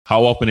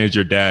how often is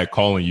your dad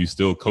calling you,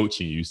 still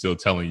coaching you, still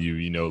telling you,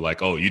 you know,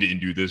 like, oh, you didn't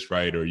do this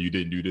right, or you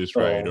didn't do this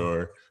right,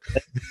 or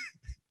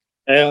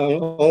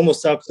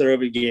almost after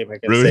every game, I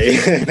can really?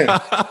 say. Yeah,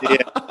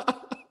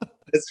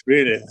 it's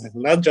really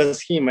not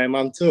just him, my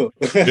mom too.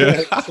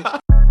 Yeah.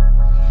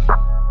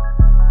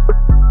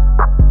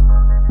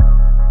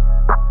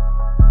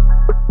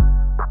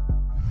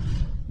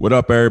 What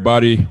up,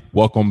 everybody?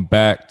 Welcome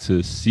back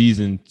to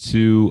season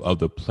 2 of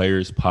the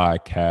Players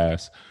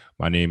Podcast.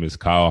 My name is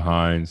Kyle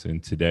Hines,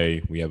 and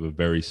today we have a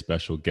very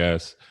special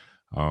guest.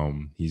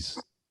 He's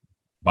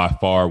by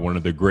far one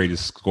of the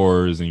greatest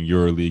scorers in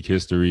EuroLeague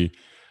history.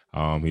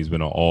 He's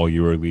been an all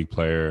EuroLeague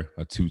player,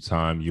 a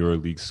 2-time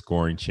EuroLeague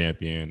scoring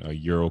champion, a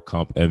Euro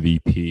Cup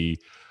MVP,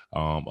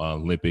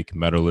 Olympic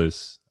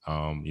medalist.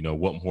 You know,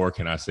 what more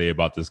can I say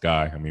about this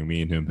guy? I mean,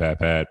 me and him have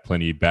had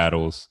plenty of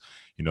battles.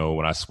 You know,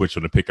 when I switched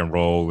on the pick and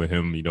roll with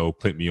him, you know,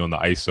 put me on the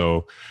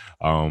ISO.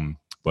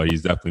 But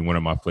he's definitely one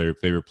of my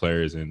favorite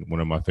players and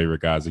one of my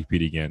favorite guys to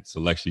compete against.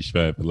 Alexey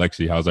Sved.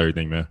 Alexey, how's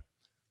everything, man?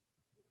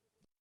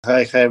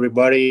 Hi,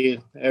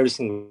 everybody.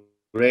 Everything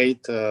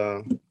great.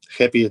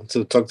 Happy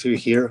to talk to you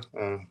here.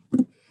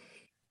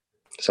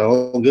 So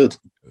all good.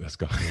 Let's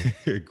go.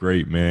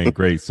 Great, man.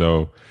 Great.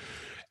 So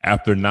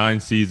after 9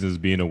 seasons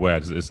being away,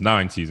 it's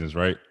 9 seasons,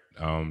 right?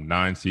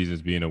 9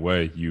 seasons being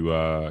away,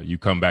 you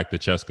come back to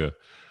Česká.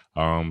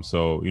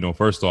 So, you know,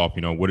 first off,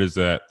 you know, what is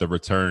the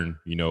return,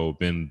 you know,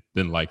 been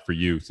like for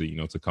you to, you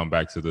know, to come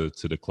back to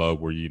the club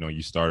where, you know,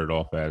 you started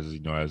off as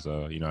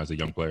a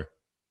young player?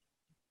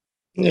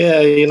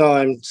 Yeah, you know,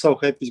 I'm so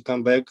happy to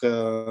come back,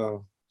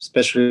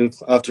 especially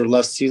after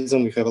last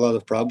season. We have a lot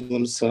of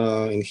problems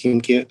in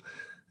Khimki,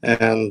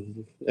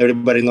 and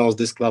everybody knows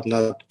this club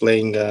not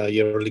playing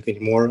EuroLeague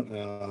anymore.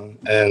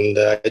 And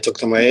I talked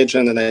to my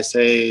agent and I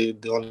say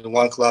the only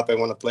one club I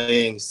want to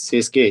play is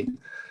CSK.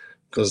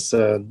 Because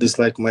this is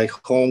like my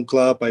home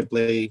club. I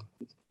play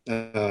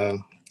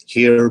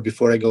here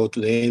before I go to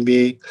the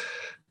NBA.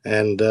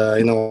 And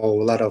I know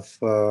a lot of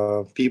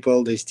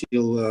people, they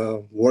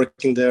still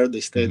working there.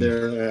 They stay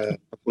there,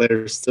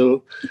 players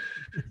too.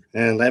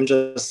 And I'm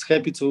just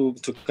happy to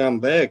come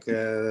back.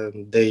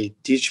 They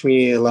teach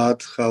me a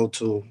lot how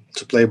to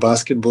play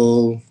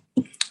basketball,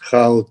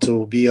 how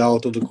to be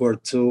out of the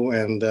court too.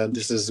 And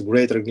this is a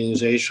great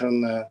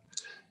organization.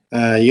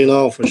 You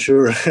know, for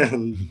sure,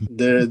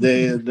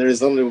 there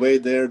is only way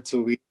there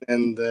to win,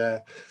 and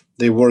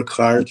they work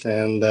hard,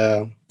 and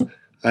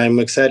I'm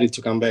excited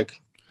to come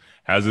back.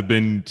 Has it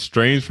been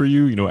strange for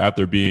you, you know,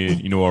 after being,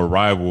 you know, a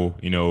rival,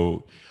 you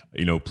know,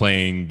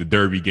 playing the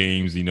derby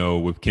games, you know,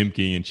 with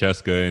Khimki and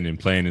Česká and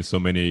playing in so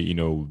many, you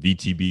know,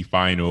 VTB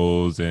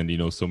finals and, you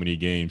know, so many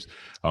games.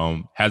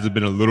 Has it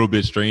been a little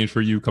bit strange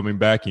for you coming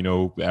back, you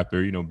know,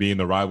 after, you know, being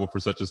the rival for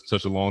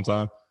such a long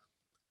time?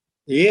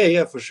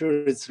 Yeah, for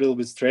sure. It's a little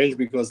bit strange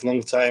because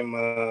long time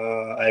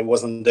I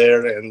wasn't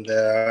there, and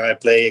I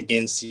play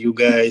against you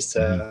guys.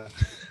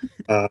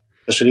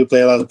 Especially you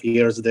play a lot of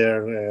years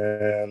there,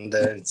 and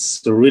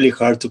it's really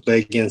hard to play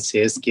against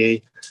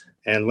CSK.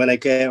 And when I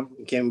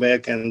came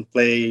back and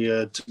play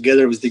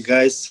together with the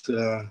guys,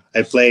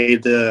 I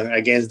played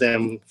against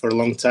them for a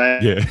long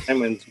time. Yeah.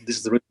 And this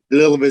is a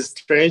little bit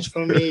strange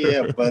for me,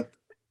 yeah, but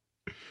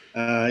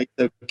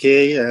it's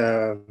okay.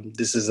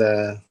 This is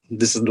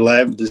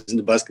life. This is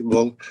the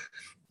basketball.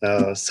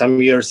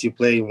 Some years you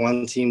play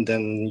one team,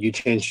 then you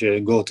change,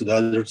 go to the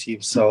other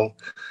team. So,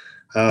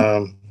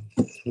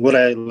 what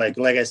I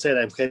like I said,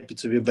 I'm happy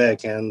to be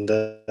back and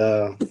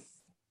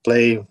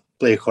play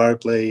hard,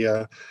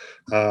 play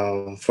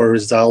for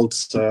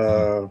results,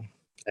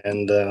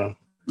 and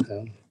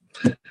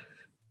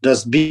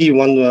just be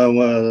one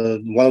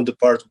of the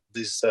part of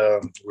this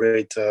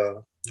great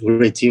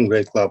team,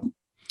 great club.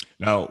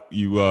 Now,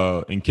 you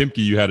in Khimki,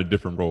 you had a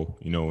different role.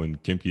 You know, in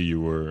Khimki,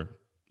 you were,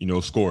 you know,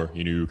 scorer.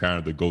 You know, you were kind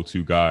of the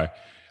go-to guy.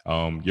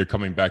 You're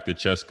coming back to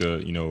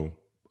Česká, you know,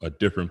 a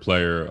different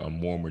player, a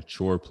more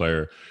mature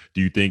player.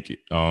 Do you think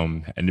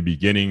in the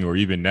beginning or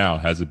even now,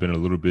 has it been a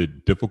little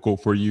bit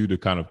difficult for you to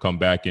kind of come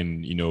back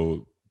and, you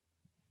know,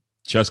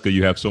 Česká,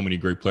 you have so many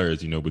great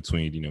players, you know,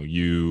 between, you know,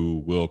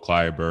 you, Will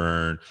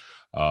Clyburn,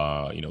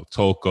 you know,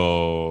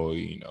 Toko,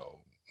 you know,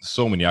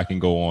 so many I can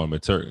go on,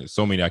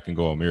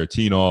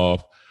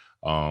 Miratinov.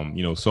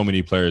 You know, so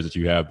many players that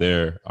you have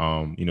there,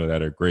 you know,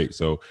 that are great.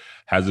 So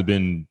has it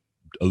been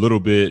a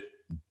little bit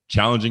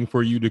challenging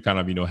for you to kind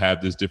of, you know,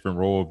 have this different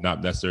role of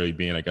not necessarily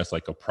being, I guess,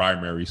 like a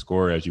primary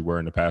scorer as you were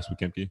in the past with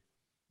Khimki?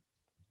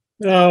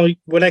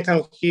 When I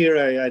come here,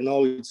 I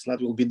know it's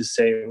not will be the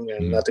same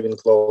and not even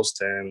close.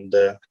 And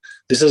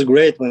this is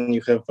great when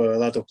you have a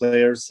lot of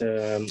players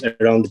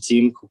around the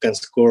team who can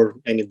score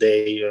any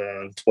day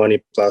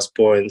 20 plus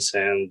points.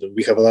 And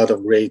we have a lot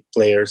of great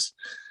players.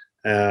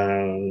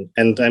 And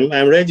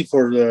I'm ready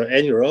for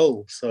any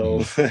role.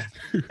 So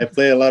I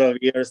play a lot of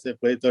years. I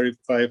play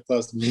 35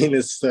 plus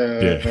minutes,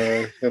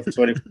 have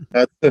 20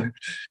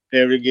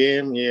 every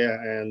game. Yeah,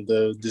 and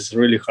this is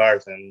really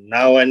hard. And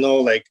now I know,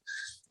 like,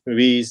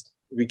 we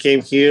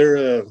came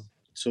here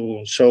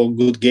to show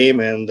good game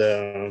and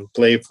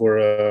play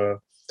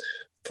for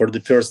for the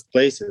first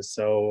places.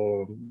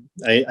 So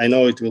I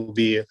know it will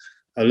be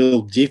a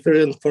little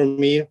different for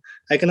me.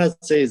 I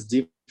cannot say it's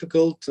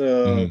difficult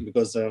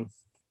because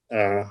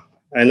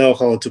I know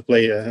how to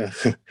play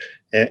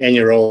any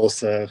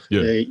roles. If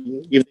they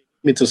need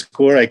me to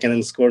score, I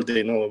can score.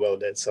 They know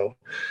about that. So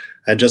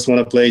I just want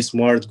to play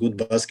smart, good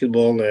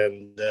basketball,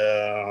 and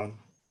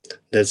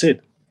that's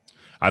it.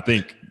 I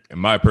think, in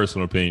my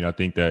personal opinion, I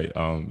think that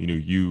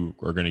you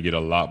are going to get a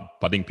lot.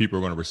 I think people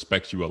are going to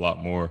respect you a lot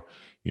more,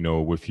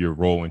 with your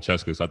role in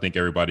chess. Because I think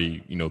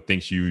everybody,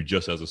 thinks you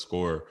just as a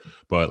scorer.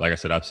 But like I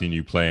said, I've seen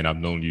you play, and I've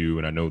known you,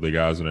 and I know the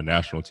guys on the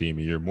national team.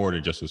 And you're more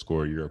than just a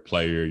scorer. You're a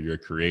player. You're a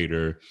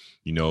creator.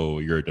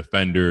 You're a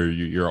defender.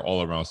 You're an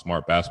all-around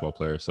smart basketball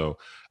player. So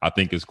I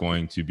think it's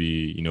going to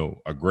be,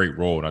 a great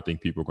role, and I think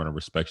people are going to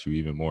respect you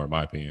even more, in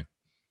my opinion.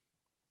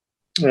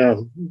 Yeah.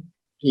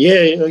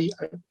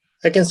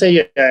 I can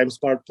say, I'm a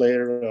smart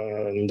player,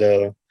 and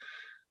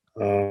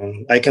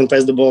I can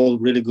pass the ball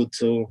really good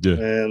too. Yeah.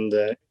 And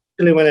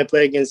actually, when I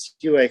play against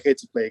you, I hate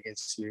to play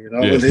against you. Yeah.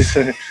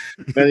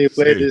 When you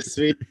play this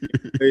Swede,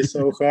 it's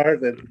so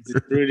hard, and it's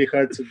really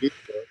hard to beat.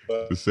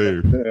 But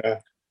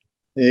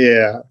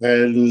yeah,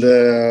 and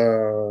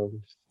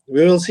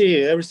we will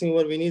see. Everything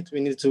what we need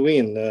to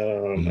win,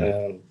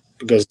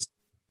 because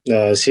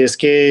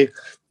CSK,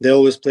 they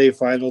always play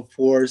Final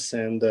Fours,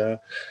 and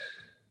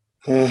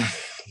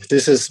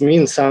this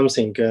means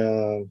something.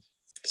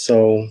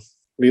 So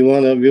we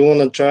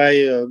wanna try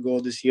go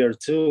this year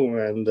too,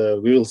 and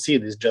we will see.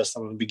 This just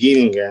on the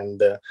beginning,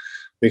 and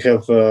we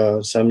have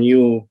some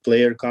new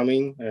player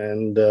coming,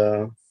 and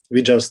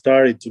we just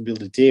started to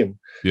build a team.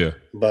 Yeah.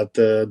 But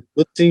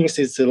good things,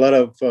 it's a lot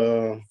of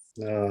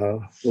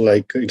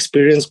like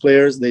experienced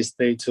players. They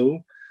stay too,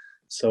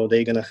 so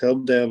they're gonna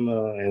help them,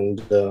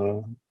 and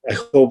I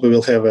hope we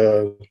will have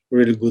a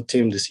really good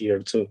team this year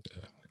too.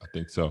 Yeah, I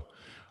think so.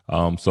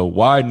 So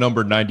why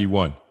number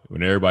 91?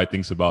 When everybody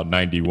thinks about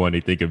 91,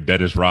 they think of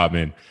Dennis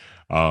Rodman.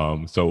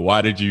 So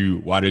why did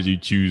you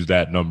choose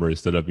that number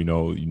instead of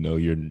your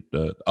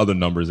other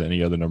numbers,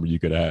 any other number you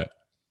could have had?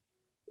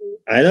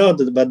 I know,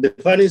 but the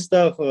funny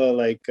stuff,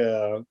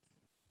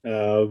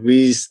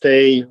 we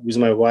stay with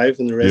my wife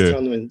in the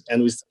restaurant,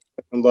 and we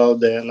talk about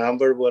the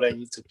number what I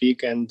need to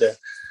pick, and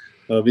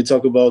we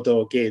talk about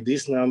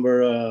this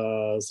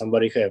number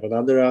somebody have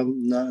another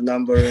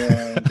number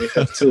they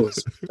have two.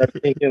 So start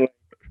thinking,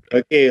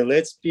 okay,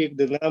 let's pick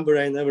the number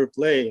I never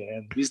play,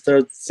 and we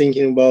start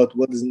thinking about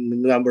what is the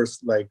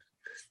numbers like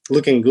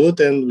looking good,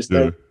 and we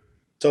start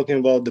talking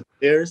about the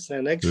players,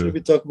 and actually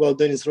we talk about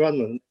Dennis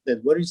Rodman.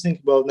 That, what do you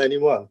think about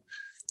 91?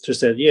 She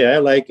said, yeah, I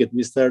like it.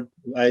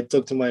 I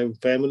talked to my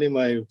family,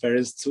 my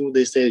parents too.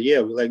 They said,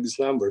 yeah, we like this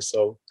number,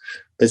 so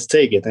let's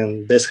take it,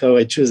 and that's how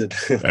I choose it.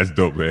 That's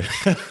dope, man.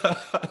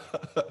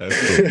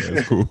 That's dope.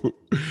 That's cool.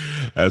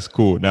 That's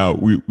cool. Now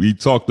we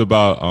talked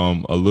about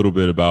a little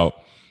bit about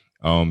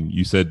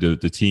you said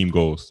the team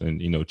goals, and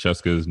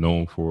Cheska is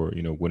known for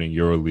winning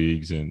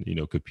EuroLeagues and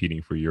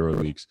competing for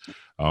EuroLeagues.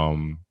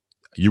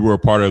 You were a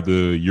part of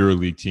the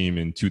EuroLeague team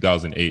in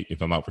 2008,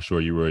 if I'm not for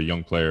sure. You were a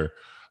young player.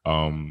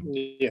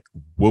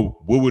 What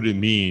would it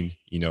mean,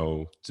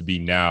 to be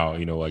now,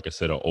 like I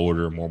said, an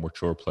older, more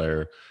mature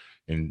player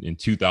in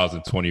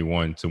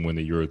 2021 to win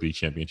the EuroLeague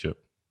championship?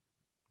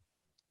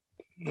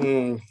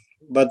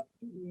 But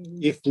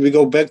if we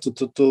go back to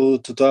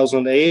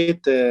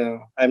 2008,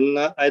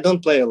 I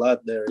don't play a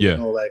lot there.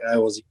 Like I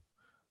was.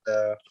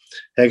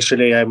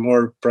 Actually, I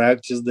more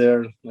practice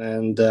there,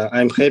 and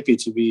I'm happy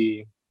to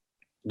be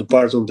the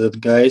part of the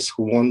guys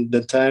who won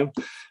that time.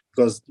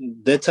 Because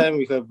that time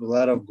we have a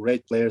lot of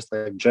great players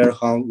like Jared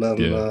Hamlin,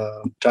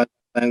 Chad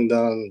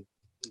Langdon,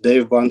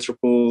 Dave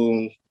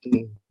Vanderpool,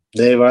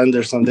 Dave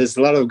Anderson. There's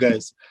a lot of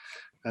guys,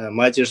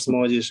 Matthias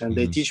Modic, and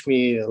they teach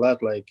me a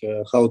lot, like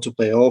how to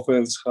play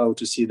offense, how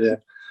to see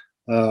the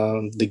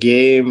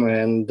game.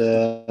 And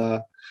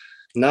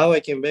now I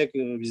came back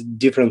with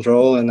different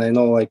role, and I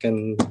know I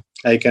can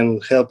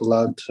help a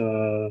lot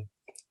to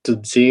the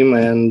team.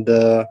 And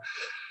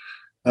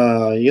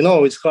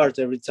it's hard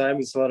every time.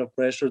 It's a lot of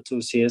pressure to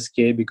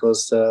CSK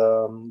because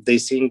they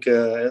think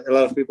a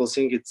lot of people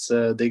think it's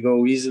they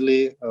go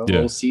easily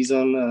all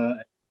season.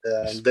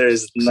 There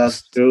is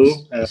not true.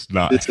 It's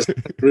not. It's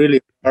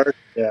really hard,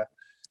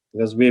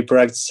 because we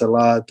practice a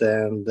lot,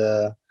 and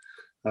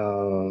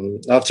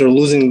after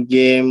losing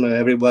game,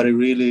 everybody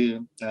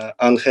really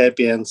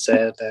unhappy and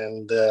sad.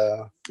 And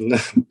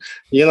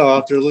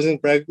after losing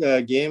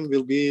game,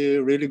 will be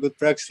really good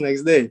practice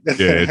next day.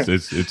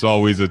 It's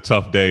always a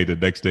tough day. The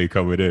next day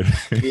coming in.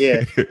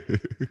 Yeah.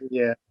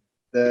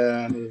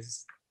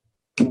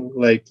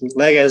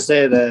 Like I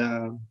said,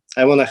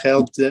 I want to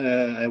help.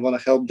 I want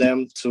to help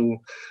them to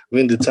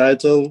win the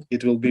title.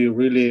 It will be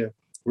really,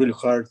 really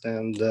hard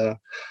and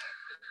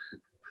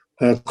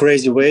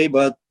crazy way,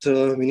 but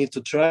we need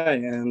to try.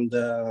 And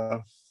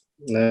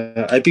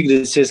I picked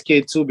the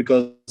CSK too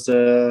because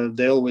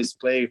they always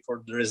play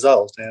for the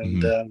result,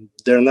 and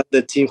they're not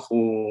the team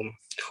who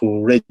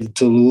ready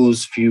to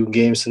lose few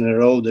games in a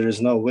row. There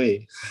is no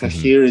way.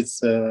 Here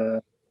it's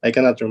I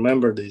cannot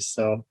remember this.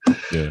 So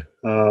Yeah.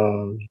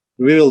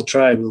 we will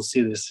try. We'll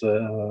see this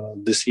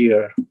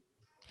year.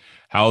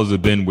 How has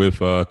it been with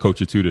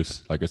Coach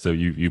Atutis? Like I said,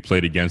 you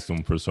played against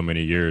him for so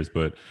many years,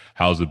 but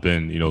how's it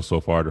been,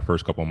 so far the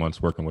first couple of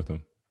months working with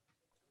him?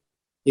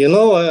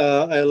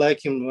 I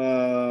like him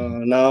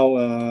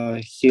now.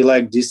 He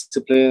like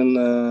discipline.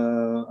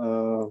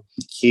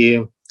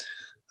 He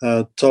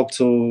talked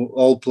to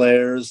all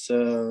players,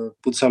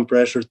 put some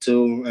pressure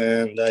too,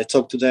 and I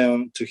talked to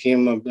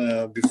him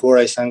before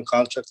I signed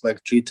contract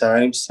like 3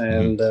 times,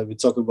 and we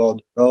talked about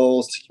the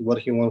roles, what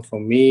he wants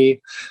from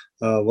me,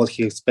 what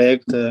he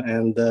expects,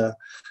 and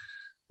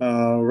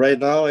right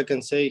now I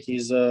can say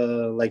he's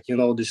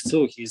this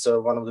too. He's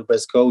one of the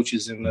best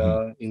coaches in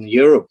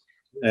Europe,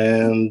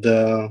 and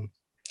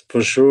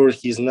for sure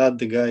he's not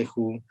the guy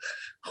who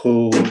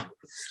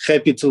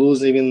happy to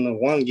lose even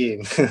one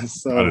game.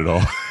 So not at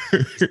all.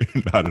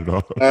 Not at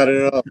all. Not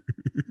at all.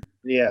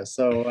 Yeah,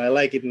 so I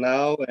like it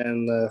now,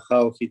 and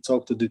how he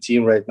talked to the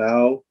team right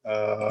now.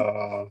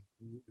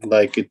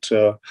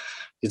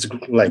 It's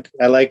like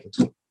I like it.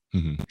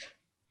 Mm-hmm.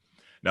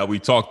 Now we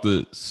talked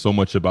so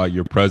much about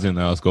your present.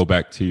 Now let's go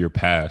back to your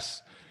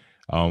past.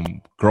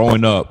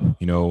 Growing up,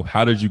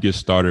 how did you get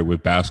started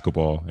with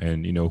basketball?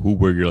 And who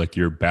were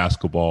your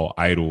basketball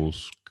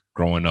idols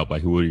growing up?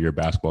 Like, who were your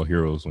basketball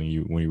heroes when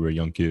you were a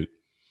young kid?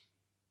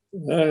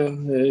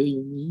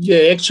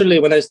 Actually,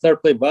 when I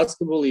start play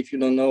basketball, if you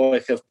don't know, I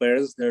have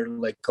parents. They're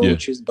like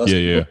coaches,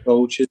 basketball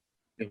coaches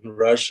in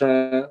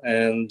Russia,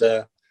 and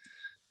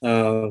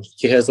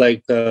he has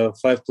like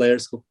 5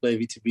 players who play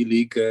VTB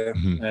league,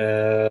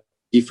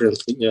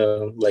 different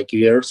like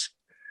years.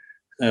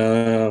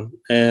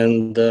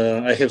 And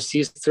I have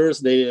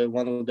sisters.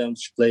 One of them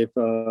she played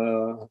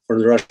for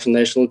the Russian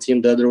national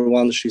team. The other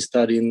one she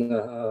studied in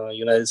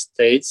United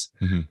States.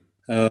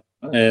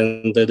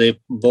 And they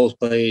both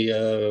play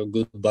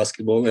good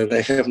basketball, and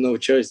I have no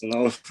choice,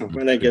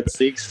 when I get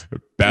 6.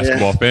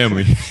 Basketball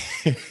family.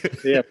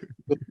 Yeah,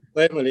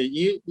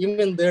 family.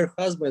 Even their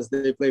husbands,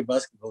 they play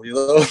basketball,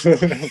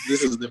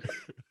 This is the...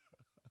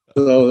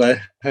 So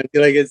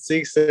until I get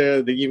 6,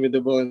 they give me the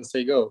ball and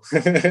say, go.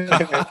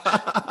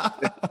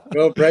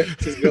 Go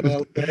practice, go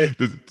outside.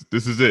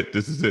 This is it.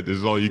 This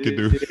is all you can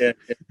do. Yeah.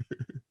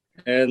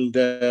 And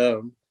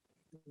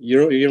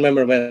you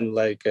remember when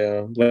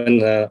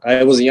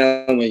I was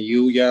young, when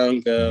you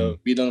young,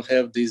 we don't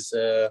have this,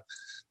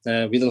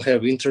 we don't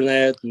have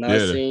internet,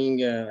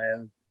 nothing,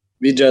 and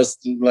we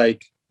just we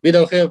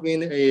don't have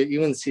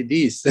even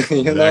CDs,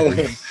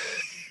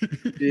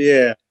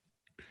 Yeah.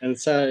 And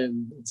so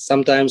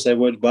sometimes I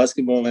watch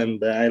basketball,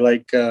 and I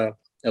like a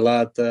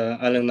lot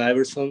Allen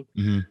Iverson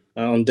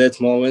on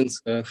that moment,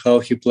 how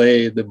he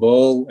played the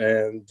ball,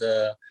 and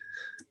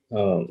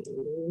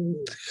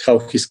how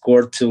he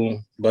scored too.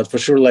 But for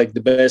sure,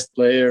 the best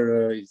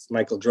player is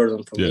Michael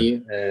Jordan for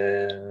me.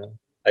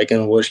 I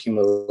can watch him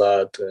a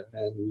lot,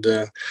 and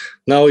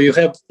now you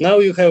have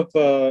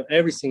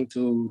everything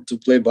to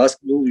play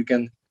basketball. You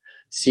can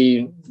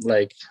see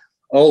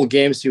all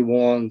games you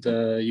want.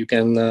 You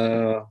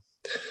can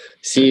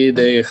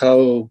see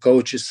how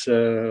coaches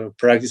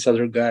practice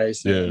other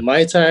guys.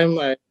 My time,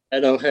 I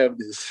don't have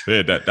this.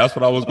 Yeah, that's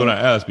what I was going to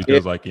ask,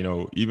 because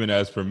even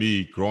as for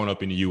me growing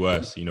up in the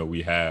US,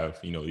 we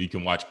have, you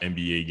can watch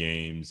NBA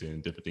games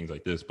and different things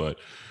like this. But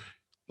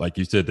like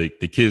you said, the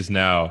kids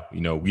now,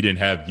 we didn't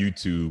have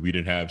YouTube, we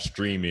didn't have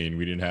streaming,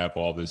 we didn't have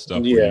all this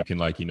stuff where you can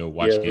watch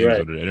games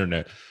on the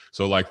internet.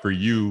 So for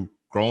you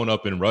growing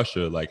up in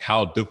Russia,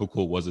 how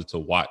difficult was it to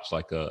watch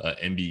a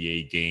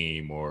NBA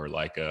game or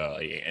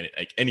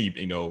any,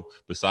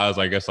 besides,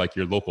 I guess,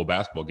 your local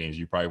basketball games?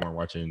 You probably weren't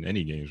watching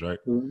any games, right?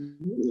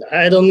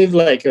 I don't need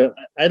I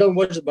don't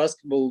watch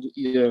basketball,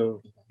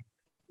 even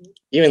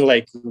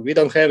we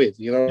don't have it,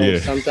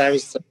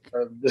 sometimes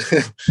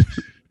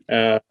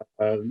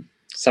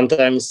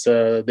sometimes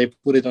they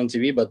put it on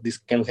TV, but this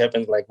can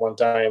happen one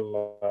time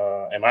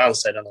a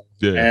month, I don't know.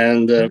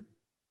 And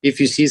if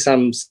you see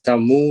some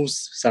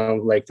moves,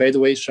 some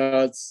fadeaway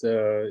shots,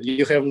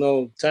 you have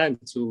no time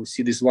to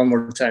see this one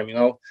more time.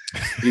 You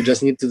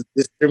just need to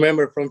just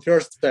remember from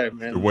first time.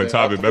 And one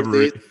time in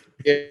memory.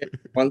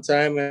 One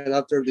time, and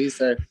after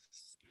this,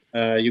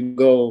 you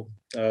go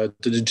to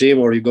the gym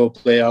or you go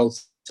play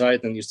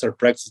outside and you start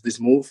practice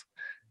this move.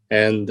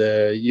 And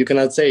you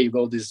cannot say you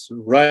go this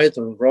right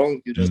or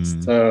wrong. You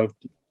just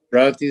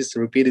practice,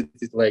 repeat it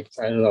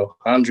I don't know,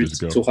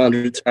 100,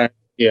 200 times.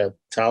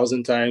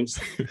 1,000 times.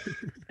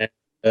 And,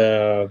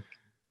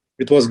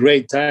 it was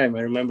great time.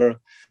 I remember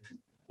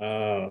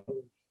in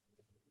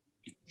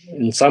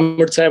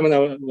summertime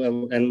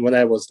when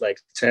I was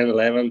 10,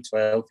 11,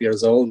 12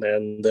 years old,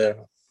 and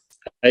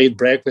I eat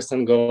breakfast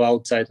and go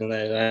outside, and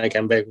I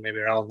come back maybe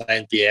around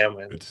 9 p.m.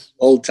 and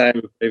all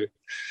time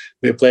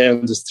we play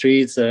on the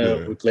streets,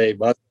 we play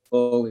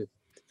basketball. It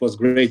was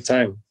great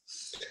time.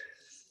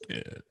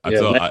 I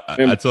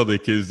tell the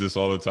kids this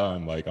all the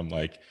time. I'm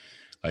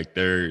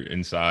they're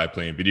inside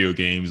playing video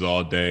games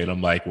all day. And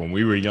I'm when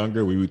we were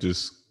younger, we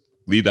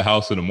leave the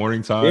house in the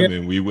morning time,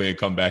 and we wouldn't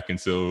come back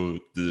until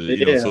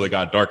until it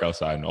got dark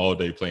outside, and all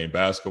day playing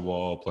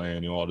basketball,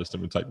 playing all this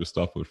different type of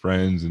stuff with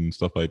friends and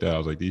stuff like that. I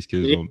was like, these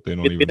kids don't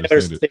even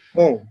understand it.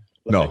 Home.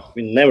 No,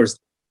 we never.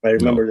 I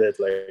remember that.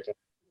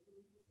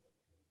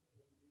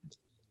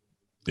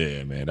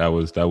 Yeah, man, that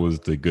was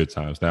the good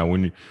times. Now,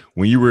 when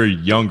you were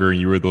younger and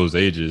you were those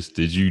ages,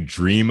 did you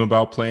dream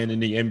about playing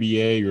in the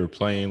NBA or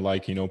playing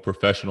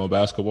professional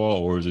basketball,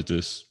 or is it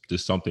just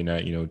something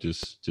that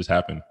just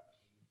happened?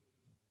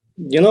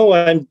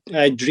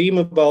 I dream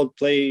about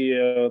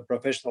play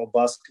professional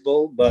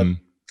basketball, but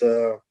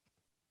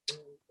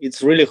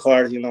it's really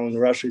hard. In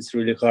Russia, it's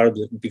really hard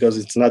because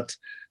it's not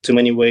too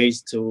many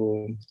ways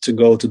to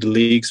go to the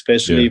league,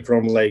 especially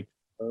from like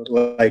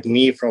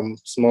me from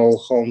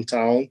small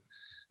hometown.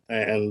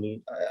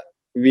 And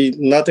we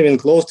not even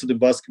close to the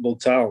basketball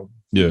town.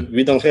 Yeah,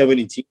 we don't have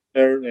any team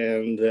there,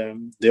 and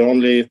the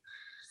only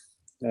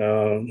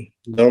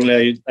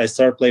I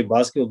start play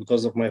basketball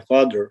because of my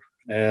father,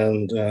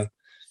 and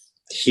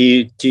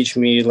he teach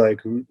me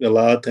like a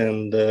lot,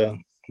 and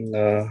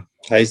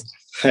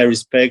I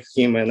respect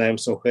him, and I'm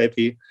so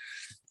happy.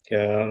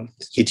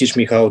 He teach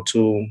me how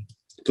to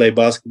play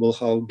basketball,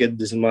 how get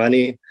this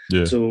money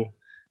to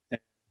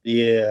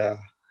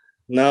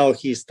Now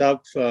he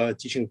stopped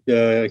teaching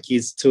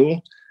kids too.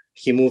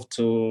 He moved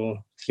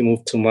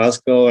to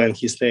Moscow, and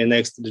he stay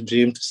next to the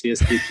gym, to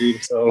CSK gym.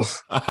 So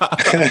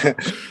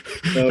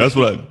that's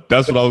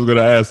what I was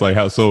gonna ask. Like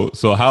how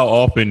how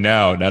often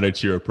now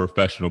that you're a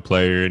professional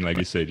player and like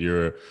you said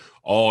you're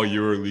all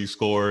EuroLeague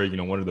scorer,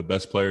 one of the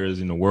best players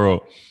in the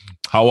world.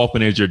 How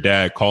often is your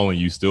dad calling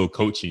you, still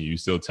coaching you,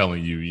 still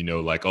telling you,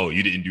 like, oh,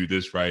 you didn't do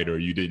this right, or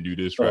you didn't do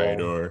this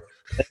right, or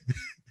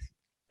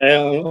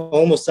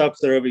almost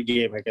after every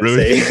game, I can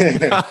say.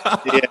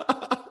 Yeah,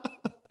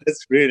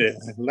 it's really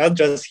not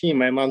just him,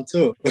 my mom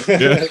too.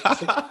 Yeah.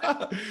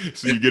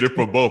 So you get it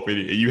from both, and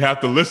you have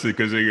to listen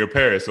because they're your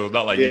parents. So it's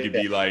not like you can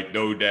be like,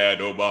 no dad,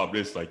 no mom,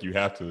 this. Like you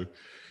have to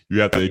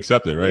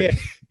accept it, right?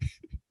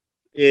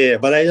 Yeah,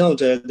 but I don't.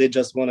 They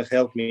just want to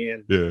help me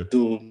and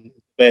do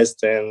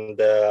best. And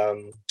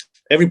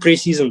every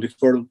preseason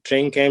before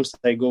training camps,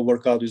 I go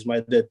work out with my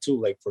dad too,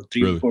 like for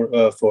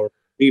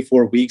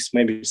 3-4 weeks,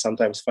 maybe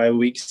sometimes 5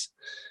 weeks.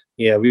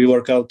 Yeah, we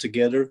work out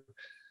together.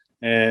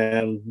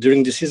 And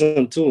during the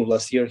season too,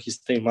 last year he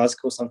stayed in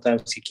Moscow.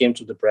 Sometimes he came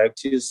to the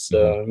practice.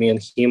 Me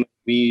and him,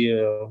 we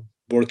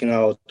working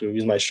out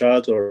with my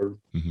shot or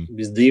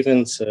with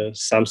defense,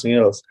 something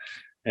else.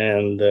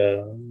 And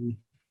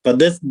but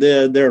that's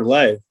their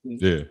life.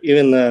 Yeah.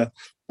 Even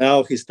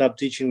now he stopped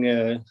teaching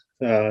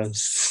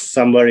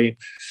somebody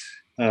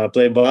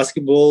play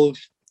basketball.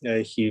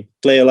 He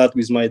play a lot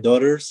with my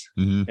daughters,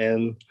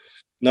 and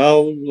now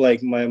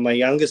like my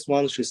youngest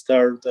one, she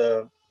start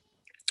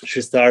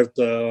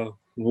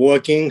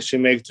walking. She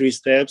make 3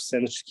 steps,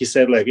 and he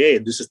said like, "Hey,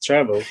 this is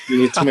travel.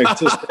 You need to make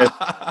 2 steps."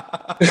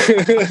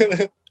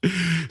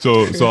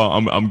 So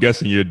I'm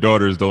guessing your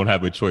daughters don't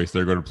have a choice.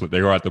 They're going to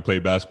have to play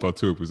basketball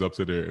too. It was up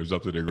to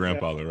their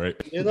grandfather, right?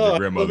 Their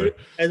grandmother.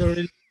 I don't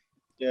really.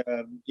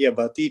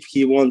 But if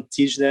he won't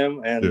teach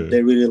them and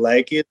they really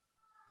like it,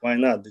 why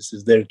not? This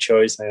is their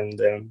choice, and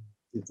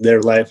it's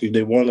their life. If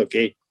they want,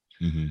 okay.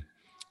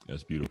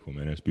 That's beautiful,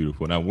 man. That's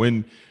beautiful. Now,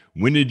 when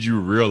did you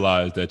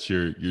realize that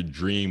your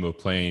dream of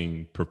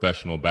playing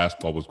professional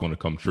basketball was going to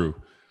come true?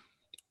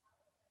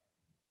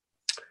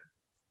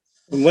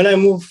 When I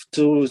moved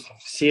to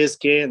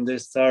CSK and they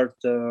start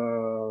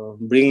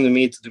bringing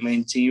me to the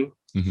main team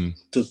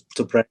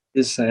to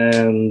practice,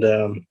 and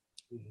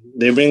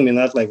they bring me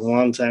not like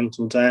 1 time,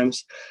 2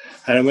 times.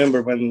 I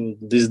remember when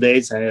these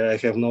days I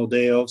have no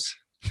day offs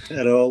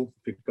at all,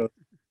 because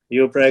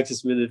you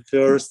practice with the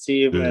first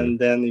team, and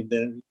then if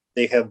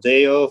they have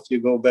day off, you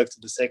go back to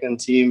the second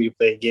team, you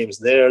play games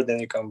there, then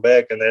you come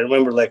back. And I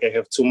remember like I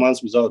have 2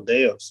 months without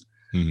day offs,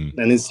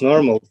 and it's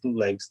normal.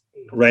 Like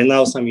right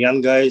now, some young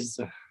guys,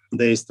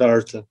 they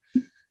start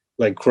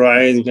like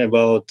crying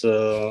about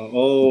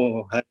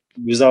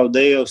without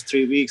day offs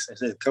 3 weeks. I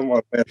said, come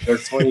on, man, you're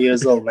 20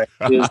 years old,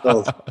 19 years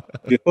old.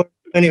 Before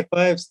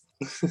 25,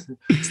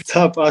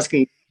 stop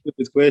asking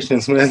stupid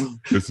questions, man.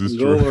 This is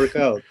Go true. work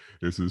out.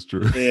 This is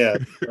true. Yeah.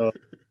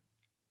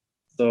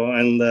 So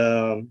and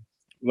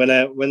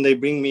when they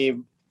bring me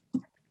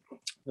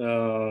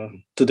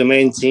to the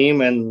main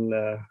team, and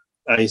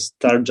I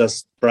start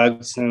just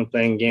practicing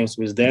playing games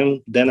with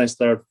them, then I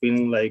start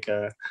feeling like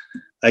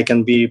I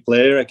can be a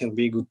player, I can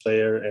be a good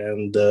player.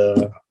 And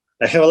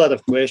I have a lot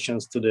of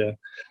questions to the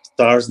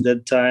stars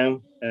that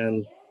time,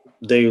 and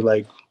they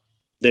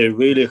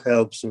really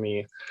helps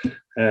me.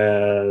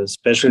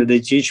 Especially they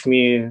teach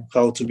me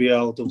how to be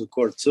out of the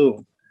court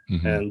too.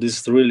 And this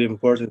is really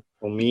important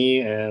for me,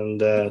 and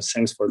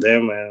thanks for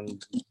them,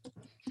 and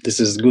this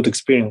is a good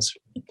experience.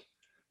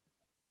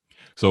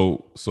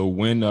 So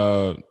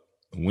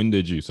when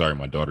did you, sorry,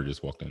 my daughter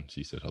just walked in.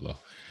 She said hello.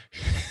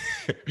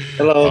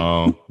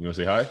 Hello. You want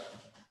to say hi?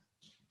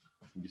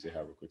 You say hi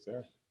real quick,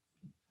 Sarah.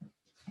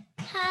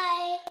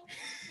 Hi.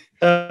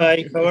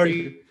 Hi, how are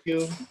you?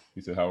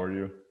 He said, how are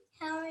you?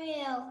 How are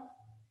you?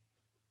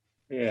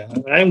 Yeah,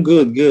 I'm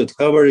good, good.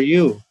 How are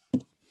you?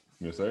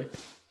 You say?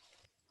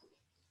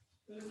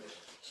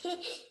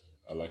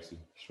 Alexey,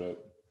 Sved.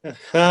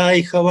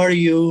 Hi, how are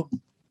you?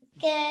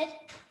 Good.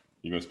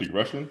 You gonna speak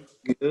Russian?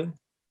 Good.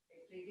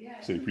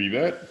 Say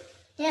привет.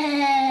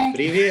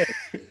 Привет.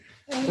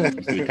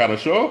 Say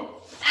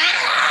хорошо.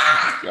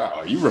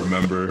 Oh, you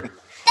remember.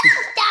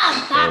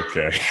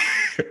 Okay.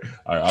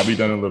 All right, I'll be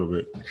done in a little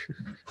bit.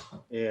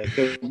 Yeah,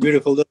 have a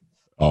beautiful day.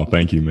 Oh,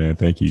 thank you, man.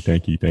 Thank you.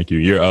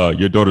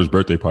 Your daughter's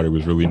birthday party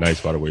was really nice,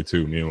 by the way,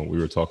 too. Me and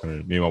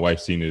my wife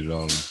seen it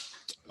on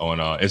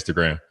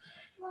Instagram,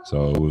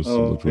 so it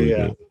looked really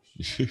Yeah, good.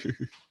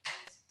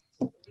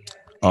 it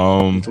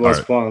All was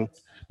right. fun.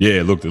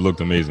 Yeah, it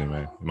looked amazing,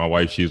 man. My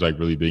wife, she's like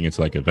really big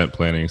into like event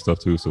planning and stuff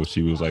too, so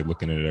she was like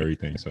looking at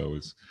everything. So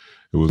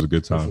it was a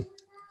good time.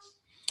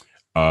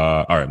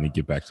 All right, let me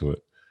get back to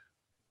it.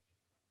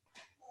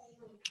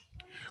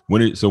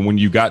 When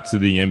you got to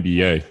the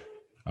NBA,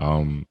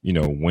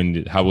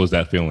 how was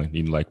that feeling?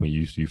 Like when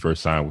you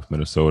first signed with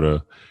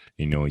Minnesota,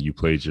 you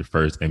played your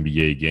first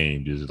NBA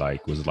game.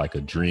 Was it like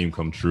a dream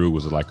come true?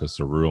 Was it like a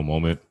surreal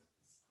moment?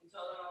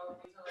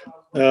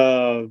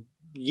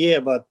 Yeah,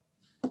 but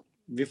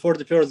before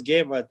the first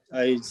game,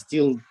 I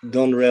still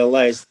don't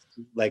realize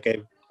like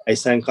I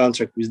signed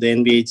contract with the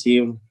NBA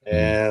team,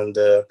 and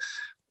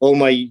all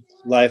my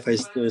life I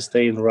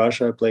stay in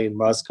Russia. I play in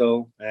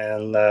Moscow,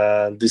 and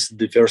this is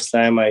the first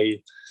time I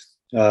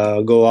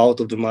go out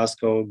of the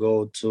Moscow,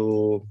 go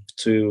to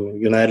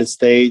United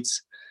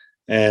States,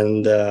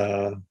 and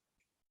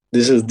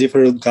this is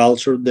different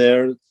culture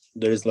there.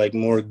 There is like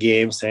more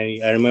games.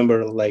 I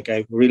remember like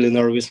I'm really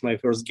nervous my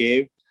first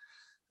game,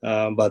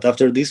 but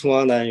after this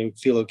one I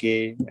feel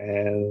okay.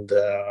 And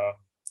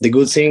the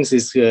good things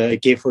is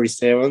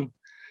AK-47.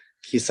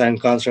 He signed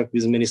contract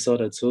with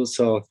Minnesota too.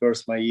 So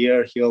first my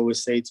year, he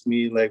always say to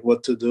me like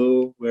what to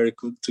do, where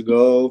to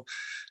go,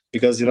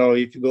 because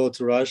if you go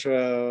to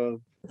Russia,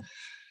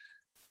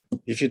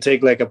 if you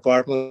take like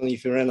apartment,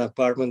 if you rent an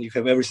apartment, you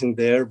have everything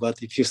there.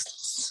 But if you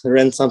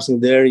rent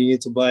something there, you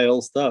need to buy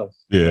all stuff,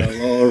 Yeah.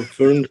 or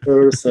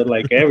furniture, so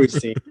like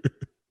everything.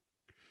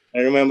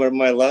 I remember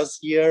my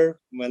last year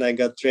when I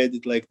got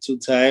traded like 2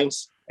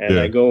 times, and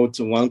I go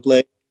to one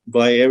place,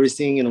 buy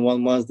everything. In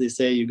 1 month, they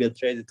say you get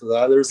traded to the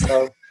other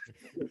stuff.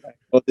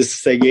 Oh, this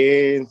is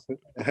again.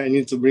 I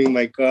need to bring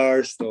my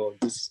car. So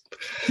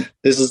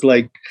this is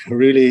like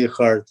really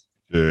hard.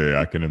 Yeah,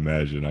 I can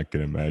imagine.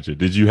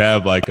 Did you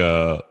have like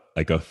a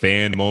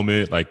fan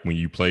moment, like when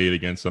you played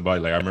against somebody?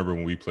 Like I remember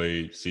when we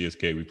played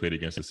CSK, we played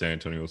against the San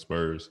Antonio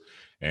Spurs,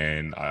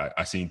 and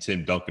I seen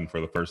Tim Duncan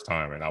for the first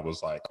time, and I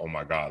was like, oh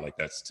my god, like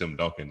that's Tim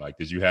Duncan. Like,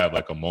 did you have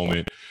like a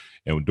moment,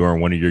 and during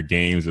one of your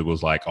games, it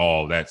was like,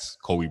 oh, that's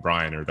Kobe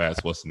Bryant, or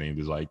that's what's the name?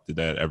 Did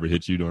that ever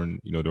hit you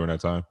during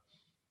that time?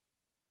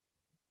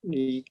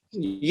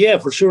 Yeah,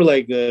 for sure.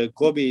 Like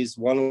Kobe is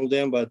one of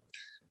them, but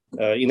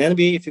in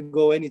NBA, if you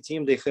go any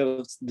team, they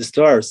have the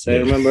stars. I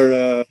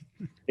remember,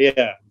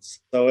 yeah.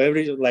 So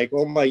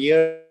all my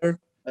year,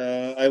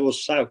 I was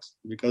shocked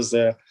because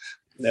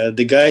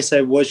the guys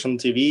I watch on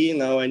TV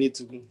now, I need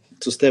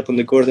to step on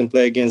the court and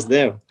play against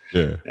them.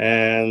 Yeah.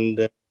 And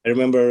I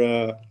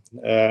remember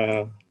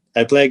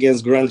I play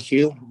against Grant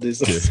Hill.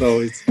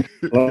 So it's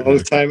a long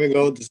time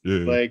ago. This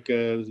like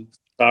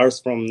stars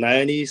from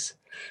 '90s,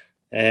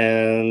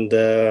 and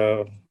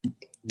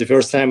the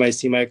first time I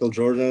see Michael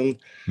Jordan,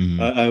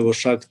 I was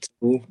shocked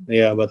too.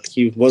 Yeah, but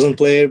he wasn't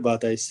player,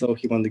 but I saw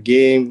him on the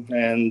game.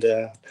 And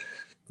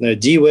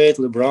D Wade,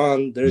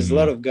 LeBron, there's a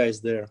lot of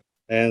guys there.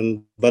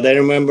 But I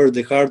remember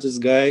the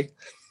hardest guy.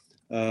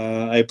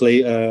 I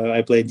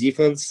play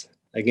defense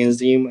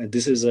against him. And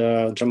this is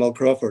Jamal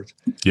Crawford.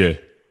 Yeah.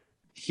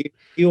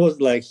 He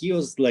was like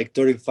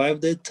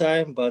 35 that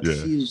time, but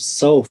he's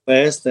so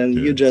fast, and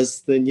you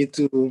just need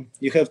to.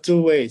 You have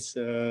two ways: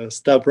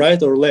 stop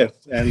right or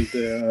left, and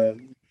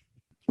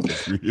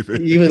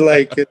even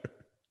like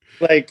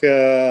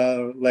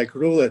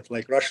roulette,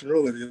 like Russian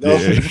roulette,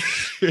 Yeah.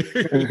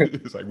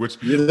 It's like what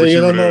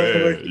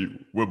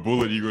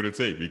bullet are you gonna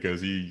take,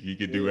 because he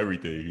can do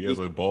everything. He has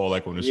a ball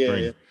like on a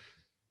string. Yeah.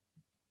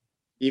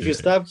 If you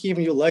stop him,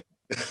 you like.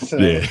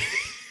 Yeah.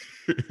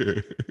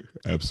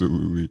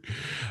 Absolutely.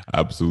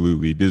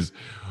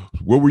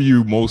 What were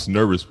you most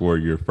nervous for?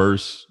 Your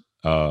first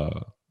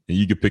and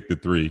you could pick the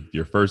three: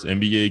 your first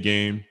NBA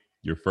game,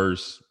 your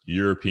first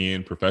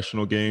European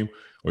professional game,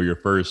 or your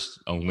first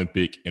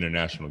Olympic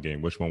international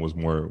game? Which one was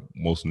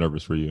most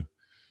nervous for you?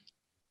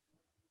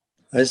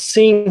 I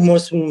think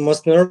most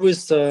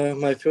nervous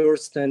my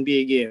first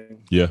NBA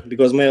game. Yeah.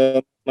 Because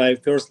my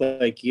first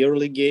like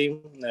yearly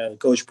game,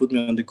 coach put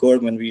me on the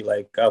court when we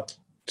like up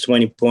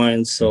 20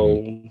 points,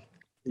 so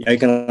I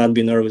cannot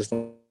be nervous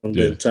on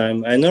that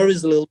time. I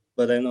nervous a little,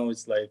 but I know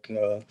it's like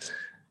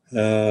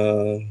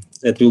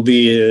it will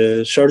be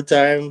a short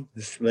time.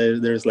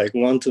 There's like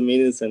 1-2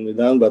 minutes and we're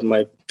done. But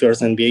my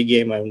first NBA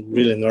game, I'm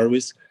really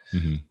nervous.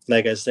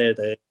 Like I said,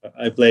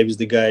 I play with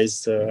the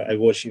guys I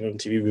watched on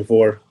TV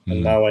before,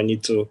 and now I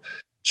need to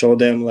show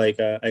them like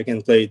I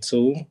can play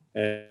too.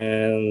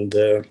 And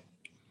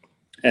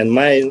And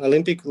my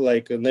Olympic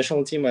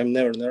national team, I'm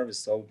never nervous,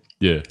 so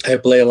Yeah. I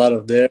play a lot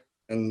of there.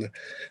 And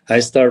I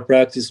start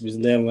practice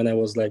with them when I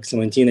was like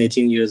 17,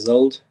 18 years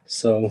old.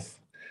 So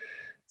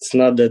it's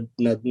not that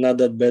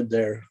bad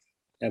there.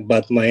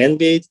 But my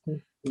NBA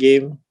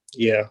game,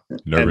 yeah, I'm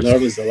Nervous.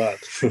 nervous a lot.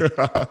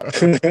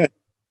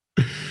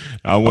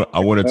 I want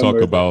to talk Remember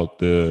that. about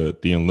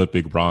the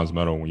Olympic bronze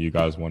medal when you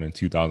guys won in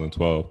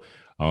 2012.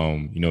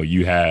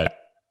 You had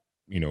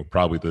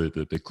probably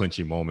the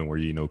clinching moment where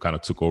you kind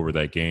of took over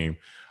that game.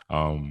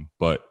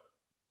 But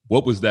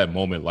what was that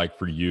moment like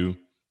for you?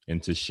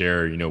 And to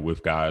share,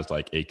 with guys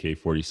like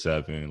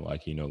AK-47,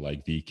 like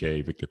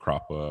VK, Victor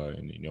Krapa,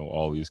 and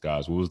all these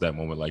guys. What was that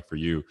moment like for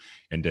you?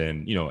 And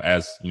then,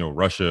 as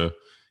Russia,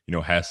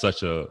 has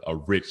such a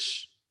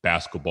rich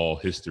basketball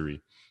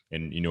history,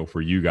 and for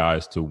you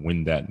guys to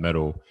win that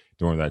medal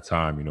during that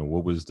time,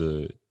 what was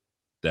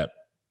that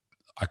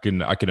I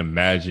can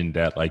imagine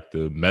that, like,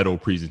 the medal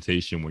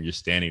presentation when you're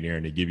standing there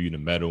and they give you the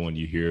medal and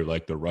you hear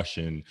like the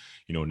Russian,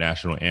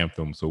 national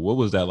anthem. So what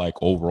was that like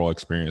overall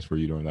experience for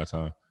you during that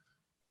time?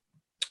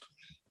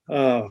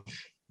 Uh,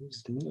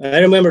 I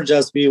remember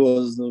just we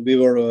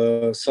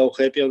were so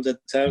happy at that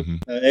time.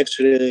 Mm-hmm.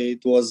 Actually,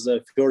 it was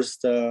the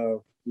first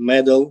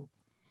medal,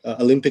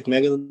 Olympic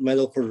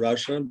medal for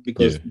Russia,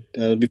 because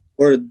Yeah.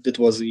 before it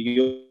was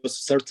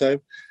USSR time,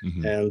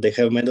 Mm-hmm. and they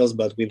have medals,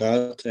 but we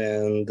not.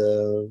 And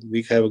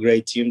we have a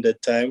great team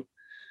that time.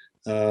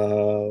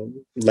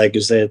 Like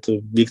you said,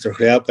 to Victor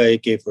Hryapa,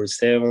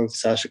 AK-47,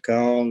 Sasha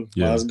Kaun,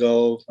 Yeah.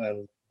 Mozgov,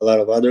 and a lot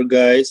of other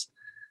guys.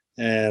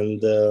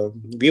 And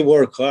we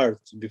work hard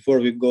before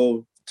we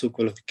go to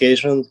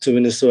qualification to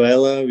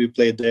Venezuela. We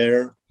play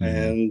there,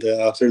 and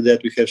after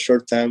that we have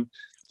short time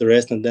to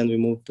rest, and then we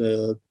moved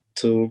to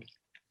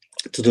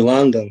the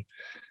London.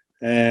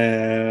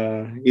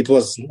 It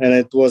was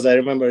I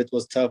remember it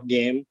was tough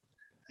game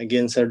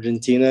against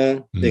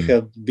Argentina. They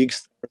have big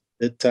start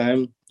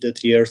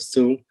that years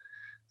too,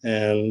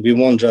 and we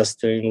won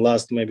just in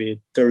last maybe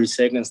 30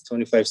 seconds,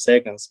 25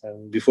 seconds,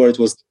 and before it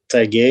was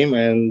tie game.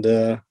 And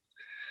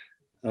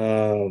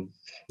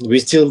we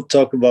still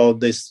talk about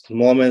these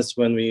moments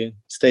when we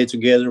stay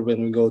together,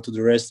 when we go to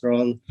the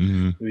restaurant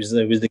with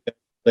the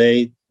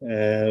play.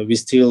 We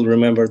still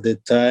remember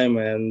that time,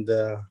 and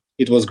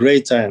it was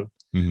great time.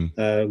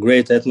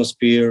 Great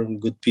atmosphere,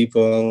 good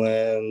people,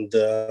 and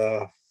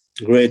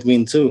great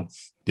win too.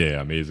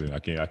 Yeah, amazing. I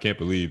can't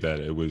believe that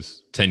it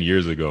was 10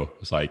 years ago.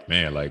 It's like,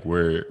 man, like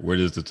where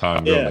does the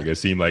time go? Yeah. Like it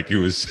seemed like it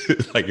was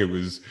like it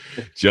was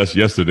just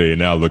yesterday, and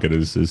now look at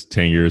this, it's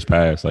 10 years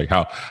past. Like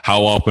how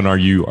often are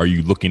you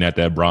looking at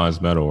that bronze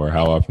medal, or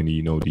how often do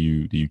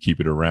you keep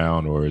it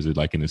around, or is it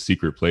like in a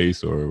secret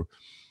place, or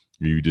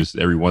you just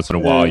every once in a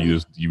while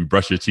you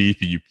brush your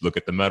teeth and you look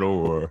at the medal,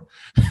 or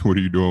what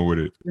are you doing with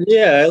it?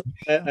 Yeah,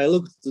 I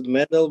look at the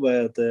medal,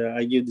 but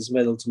I give this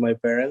medal to my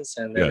parents,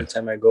 and every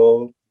time I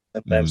go,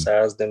 sometimes I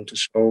ask them to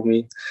show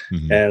me.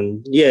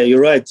 And yeah,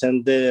 you're right.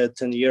 And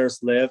 10 years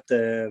left.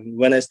 And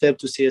when I step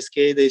to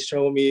CSK, they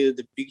show me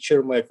the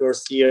picture my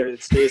first year at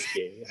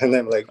CSK, and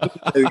I'm like,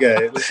 that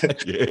guy.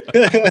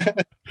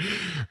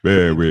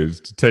 Man,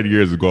 10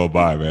 years have gone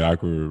by, man. I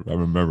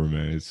remember,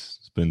 man.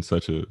 It's been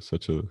such a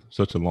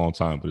long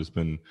time, but it's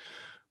been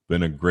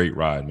a great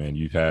ride, man.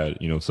 You've had,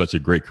 such a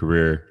great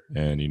career,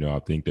 and, I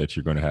think that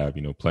you're going to have,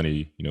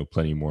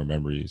 plenty more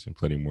memories and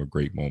plenty more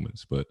great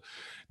moments. But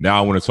now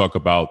I want to talk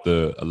about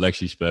the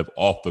Alexey Sved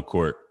off the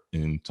court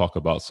and talk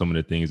about some of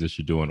the things that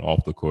you're doing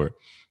off the court.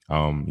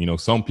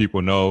 Some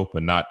people know,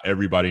 but not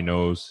everybody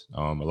knows.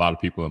 A lot of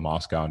people in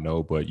Moscow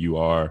know, but you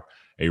are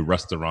a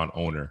restaurant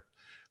owner.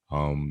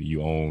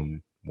 You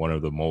own one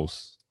of the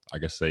most, I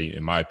guess, say,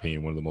 in my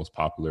opinion, one of the most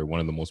popular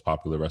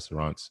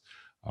restaurants,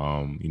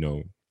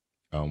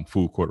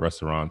 food court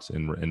restaurants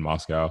in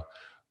Moscow,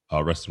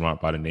 a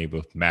restaurant by the name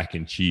of Mac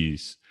and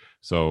Cheese.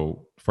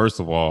 So first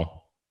of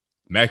all,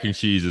 mac and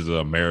cheese is an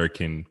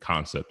American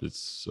concept.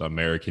 It's an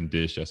American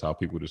dish. That's how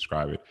people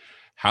describe it.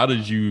 How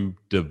did you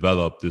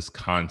develop this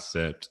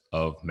concept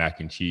of mac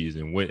and cheese,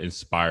 and what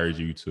inspired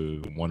you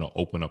to want to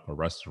open up a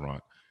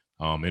restaurant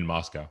in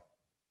Moscow?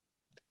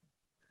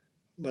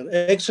 But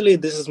actually,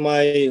 this is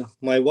my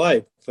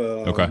wife.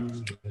 Okay.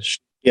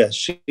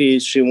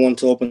 She want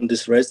to open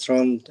this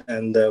restaurant,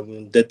 and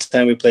that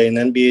time we play in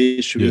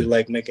NBA. She really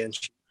like mac and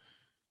cheese,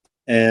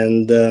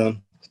 and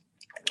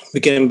we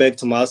came back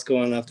to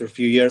Moscow. And after a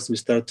few years, we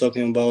started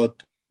talking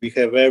about we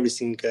have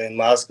everything in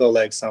Moscow,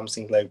 like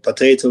something like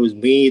potatoes,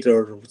 meat,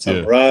 or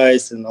some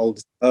rice, and all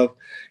this stuff.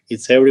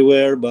 It's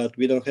everywhere, but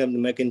we don't have the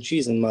mac and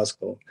cheese in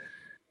Moscow.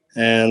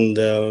 And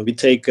we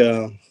take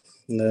the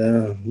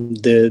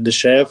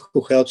chef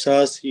who helps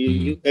us.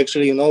 You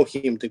actually know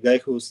him, the guy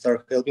who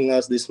started helping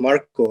us. This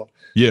Marco.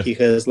 Yeah. He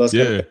has lost.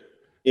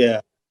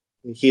 Yeah.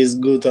 He's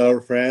good, our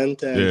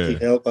friend, and he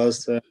helped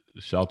us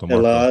Shout to a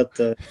Marco.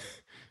 lot.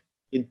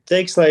 It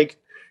takes like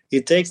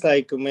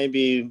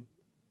maybe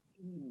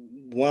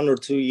 1 or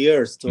 2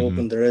 years to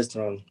open the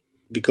restaurant,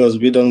 because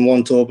we don't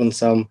want to open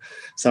some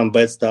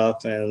bad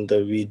stuff, and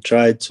we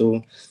try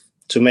to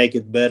make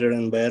it better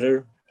and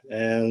better.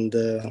 And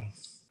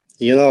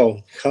you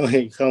know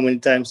how many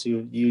times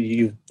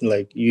you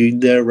like you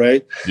there,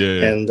 right?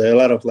 Yeah. And a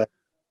lot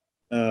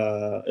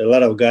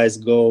of guys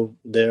go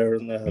there,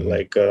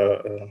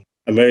 Mm-hmm.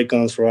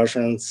 Americans,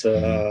 Russians,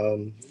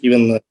 Mm-hmm.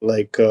 even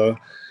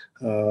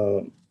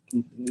uh,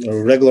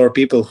 regular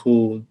people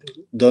who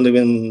don't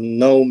even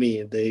know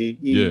me.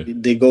 Yeah.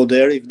 They go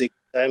there. If they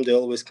time, they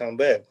always come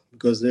back,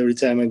 because every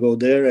time I go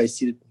there, I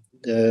see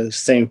the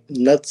same,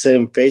 not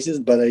same faces,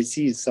 but I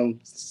see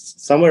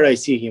somewhere I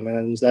see him,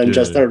 and I'm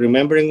just Yeah. start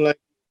remembering, like,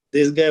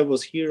 this guy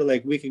was here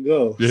like a week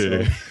ago. Yeah.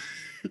 So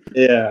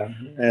yeah,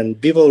 and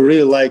people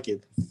really like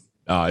it,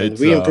 and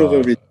It's we improve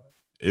every.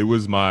 it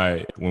was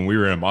my when we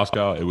were in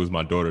Moscow, it was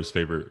my daughter's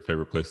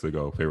favorite place to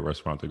go, favorite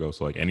restaurant to go.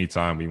 So like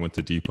anytime we went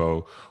to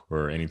Depot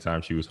or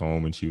anytime she was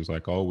home and she was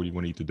like, "Oh, what do you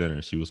want to eat for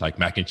dinner?" She was like,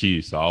 "Mac and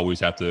cheese." So I always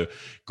have to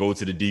go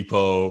to the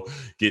Depot,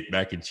 get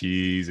mac and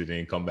cheese, and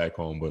then come back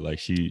home. But like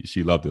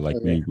she loved it. Like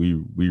Yeah.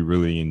 we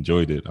really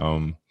enjoyed it.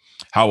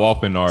 How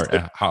often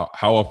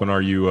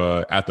are you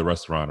at the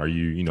restaurant? Are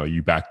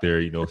you back there,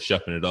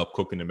 chefing it up,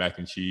 cooking the mac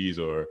and cheese,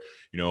 or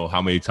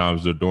how many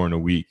times during the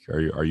week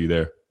are you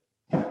there?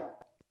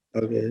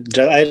 Okay.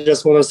 I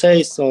just want to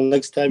say, so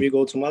next time you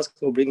go to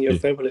Moscow, bring your Yeah.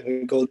 family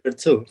and go there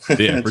too,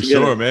 Yeah, for together.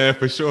 sure, man.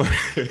 For sure.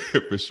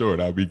 For sure.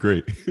 That'd be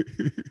great.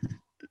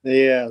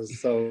 Yeah,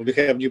 so we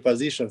have new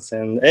positions,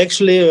 and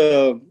actually,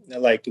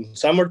 like in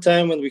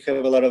summertime, when we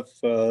have a lot of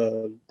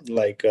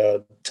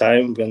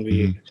time when we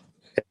Hmm.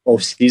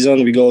 off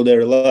season, we go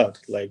there a lot.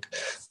 Like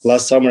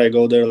last summer, I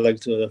go there like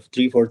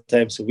 3-4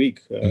 times a week,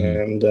 Hmm.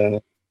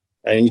 and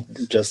I need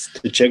just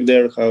to check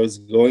there how it's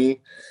going.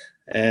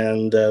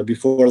 And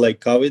before like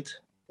COVID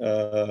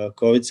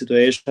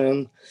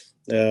situation,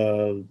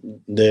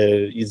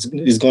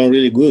 it's going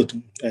really good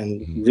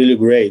and Hmm. really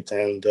great.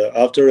 And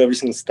after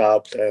everything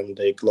stopped and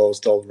they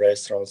closed all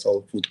restaurants,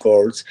 all food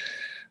courts,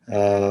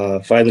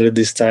 finally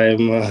this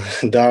time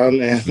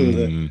done. And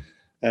Hmm.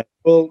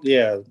 well,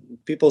 yeah,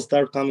 people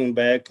start coming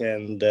back,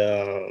 and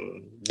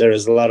there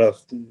is a lot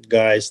of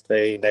guys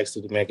stay next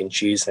to the mac and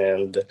cheese.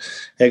 And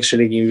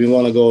actually, if we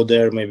want to go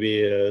there,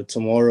 maybe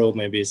tomorrow,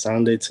 maybe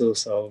Sunday too.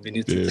 So we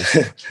need to.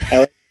 Yeah. I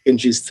like mac and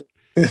cheese too.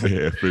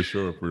 Yeah, for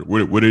sure.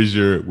 What is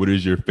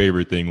your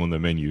favorite thing on the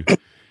menu?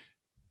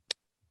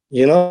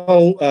 You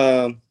know,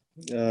 uh,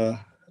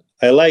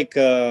 I like.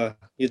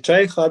 You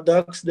try hot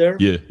dogs there?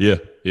 Yeah, yeah,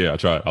 yeah. I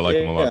try. I like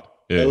them a Yeah, lot.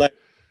 I Yeah, like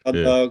hot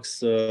yeah.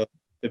 dogs,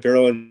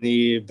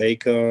 pepperoni,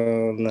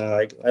 bacon.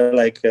 I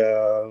like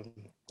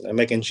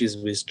mac and cheese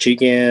with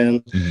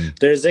chicken. Hmm.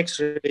 There's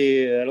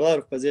actually a lot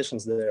of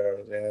positions there,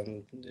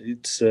 and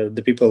it's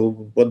the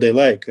people what they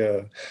like.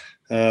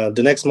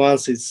 The next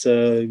month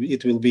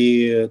it will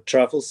be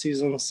truffle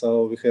season,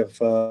 so we have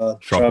Truffle mac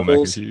and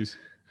truffles. cheese.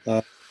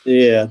 Uh,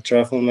 yeah,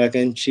 truffle mac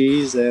and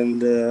cheese,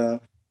 and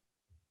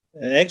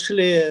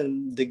actually,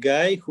 the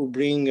guy who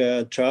bring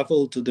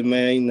travel to the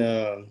main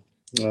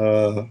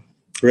uh,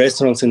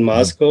 restaurants in Hmm.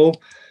 Moscow,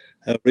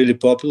 really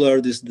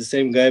popular. This the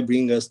same guy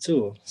bring us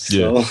too.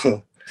 Yeah.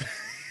 So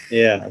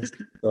yeah,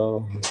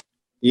 so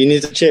you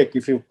need to check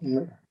if you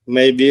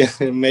maybe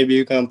maybe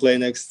you can play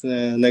next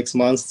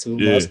month to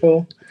Yeah.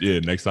 Moscow. Yeah.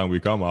 Next time we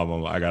come,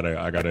 I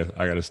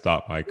gotta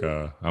stop. Like,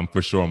 I'm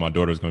for sure my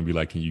daughter's gonna be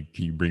like, can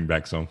you bring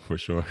back some for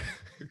sure?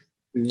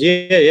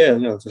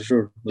 Yeah, for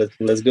sure.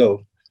 Let's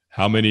go.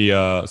 How many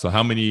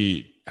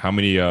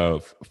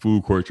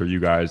food courts are you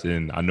guys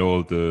in? I know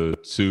of the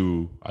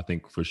two, I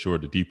think for sure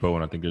the Depot,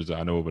 and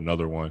I know of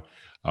another one.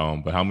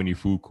 But how many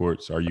food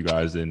courts are you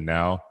guys in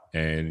now?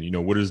 And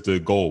what is the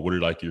goal? What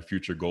are like your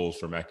future goals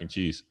for mac and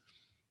cheese?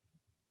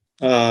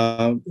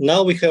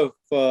 Now we have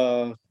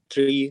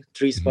three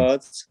Hmm.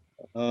 spots.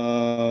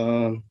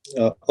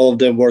 All of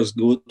them works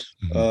good.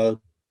 Hmm.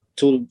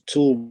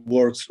 Two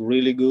works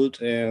really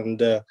good, and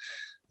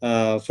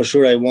for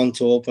sure I want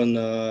to open.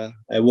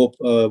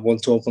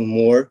 Want to open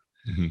more.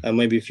 Hmm.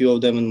 Maybe a few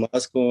of them in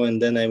Moscow,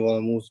 and then I want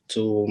to move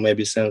to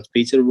maybe Saint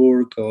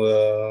Petersburg.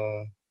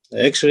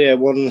 Actually, I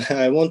want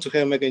I want to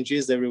have mac and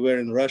cheese everywhere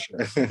in Russia.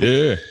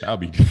 Yeah, that'll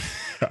be.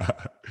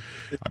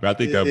 I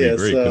think that'd be Yeah,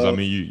 great because I so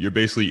mean you're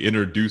basically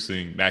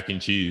introducing mac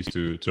and cheese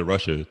to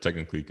Russia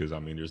technically because I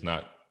mean there's no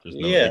like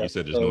yeah, you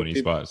said there's no so any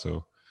people. spot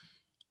so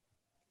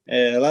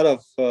A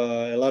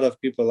lot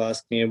of people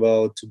ask me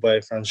about to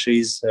buy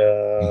franchise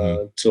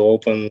hmm to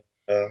open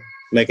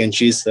mac and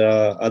cheese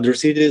other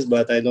cities,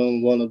 but I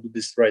don't want to do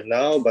this right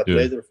now. But yeah.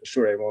 later, for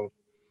sure, I want.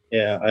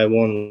 Yeah, I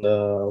want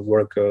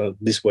work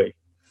this way.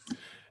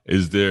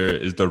 Is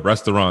the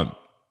restaurant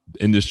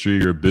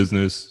industry or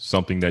business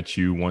something that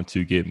you want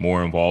to get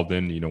more involved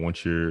in,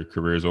 once your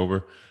career is over?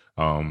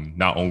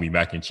 Not only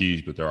mac and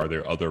cheese, but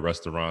there other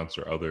restaurants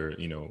or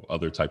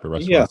other type of Yeah,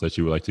 restaurants that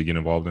you would like to get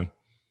involved in?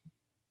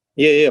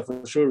 yeah,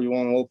 for sure. We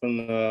want to open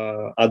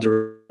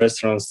other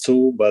restaurants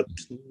too, but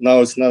now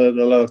it's not a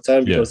lot of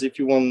time, Yeah. because if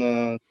you want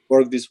to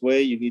work this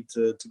way, you need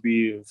to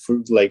be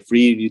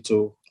free. You need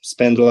to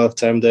spend a lot of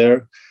time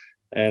there.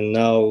 And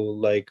now,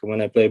 like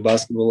when I play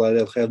basketball, I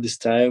don't have this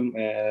time,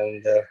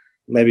 and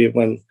maybe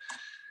when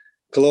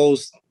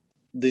close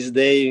this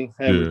day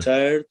I'm Yeah.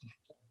 retired,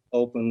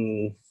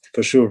 open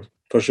for sure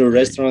for sure,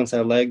 restaurants, I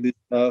like this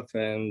stuff,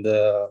 and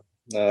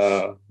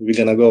we're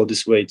gonna go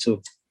this way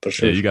too, for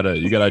sure. Yeah,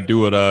 you gotta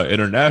do it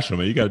international,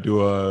 man. You gotta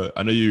do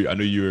I know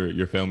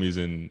your family's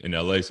in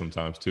LA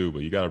sometimes too,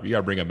 but you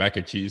gotta bring a mac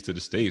and cheese to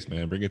the States,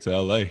 man. Bring it to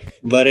LA.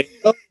 But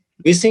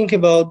we think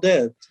about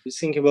that. We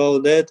think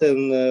about that,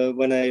 and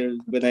when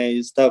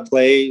I start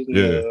playing,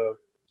 Yeah.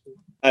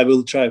 I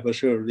will try for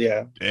sure.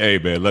 Yeah. Hey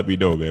man, let me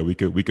know, man. We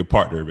could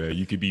partner, man.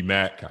 You could be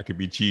mac, I could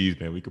be cheese,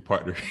 man. We could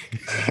partner.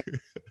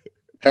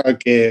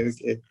 Okay.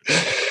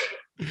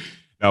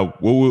 Now,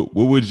 what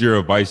would your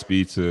advice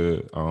be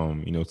to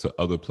to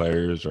other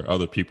players or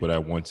other people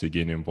that want to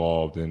get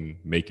involved in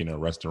making a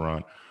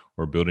restaurant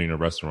or building a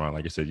restaurant?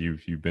 Like I said,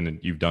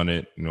 you've done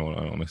it,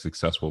 on a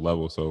successful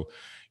level. So,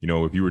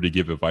 if you were to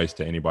give advice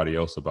to anybody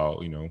else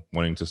about,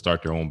 wanting to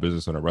start their own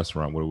business in a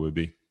restaurant, what it would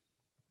be?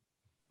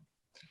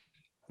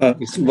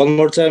 One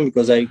more time,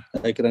 because I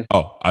cannot.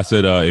 Oh, I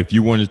said, if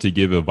you wanted to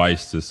give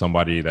advice to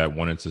somebody that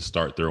wanted to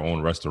start their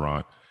own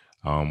restaurant,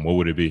 what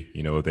would it be?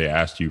 If they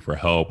asked you for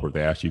help or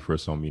they asked you for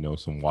some,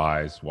 some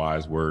wise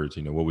words,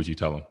 what would you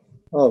tell them?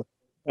 Oh,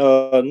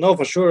 no,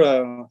 for sure.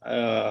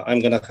 I'm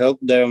gonna help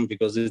them,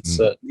 because it's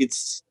a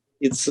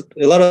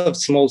lot of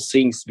small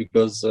things,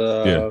 because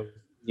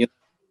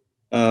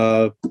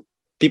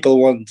people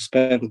want to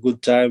spend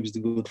good time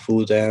with good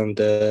food and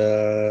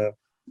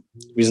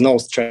with no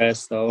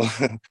stress. So,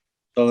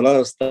 so a lot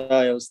of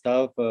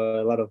stuff,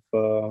 a lot of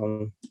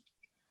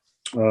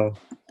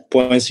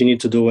points you need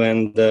to do,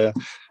 and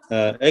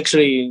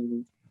actually,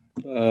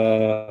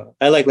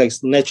 I like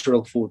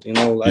natural food. I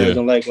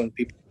don't like when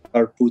people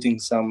are putting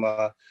some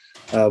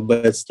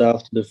bad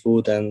stuff to the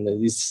food, and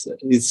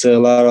it's a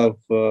lot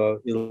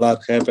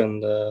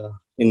happened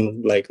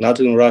in, like, not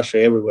in Russia,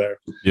 everywhere.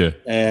 Yeah,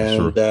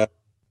 and sure.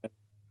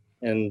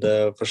 And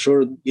for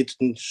sure it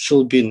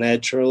should be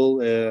natural.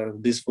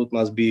 This food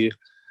must be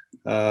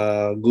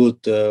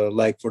good,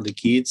 like for the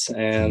kids,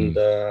 and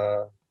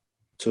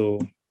to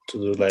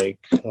like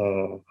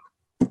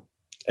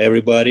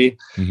everybody.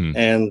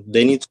 And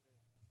they need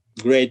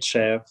great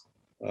chef,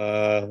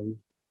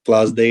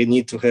 plus they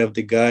need to have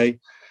the guy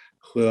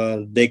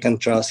who they can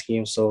trust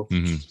him, so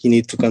he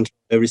need to control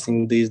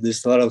everything.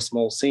 This a lot of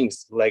small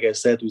things. Like I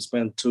said, we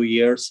spent 2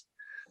 years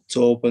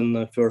to open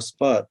the first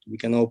spot. We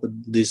can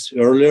open this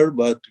earlier,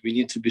 but we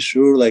need to be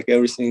sure, like,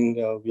 everything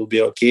will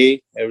be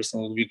okay, everything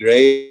will be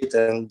great,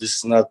 and this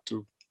is not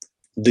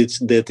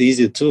that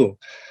easy too.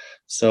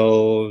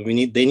 So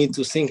they need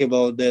to think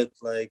about that,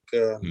 like,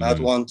 not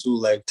want to,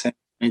 like, 10,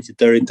 20,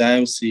 30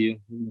 times. They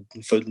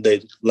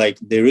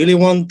really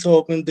want to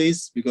open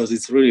this, because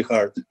it's really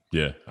hard.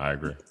 Yeah, I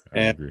agree.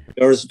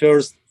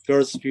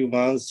 First few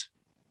months,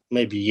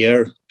 maybe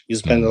year, you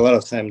spend a lot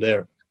of time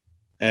there.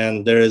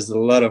 And there is a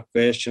lot of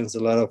questions, a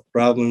lot of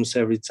problems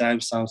every time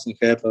something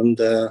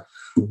happened.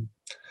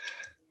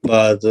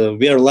 But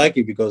we are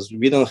lucky, because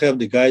we don't have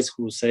the guys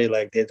who say,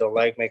 like, they don't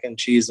like mac and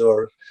cheese,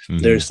 or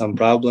there's some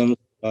problem.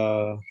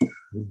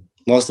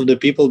 Most of the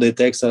people, they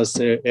text us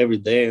every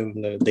day,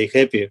 and they're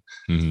happy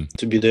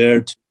to be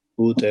there to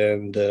put.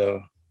 And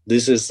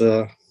this is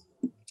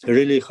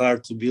really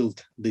hard to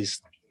build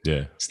this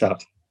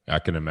stuff. I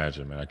can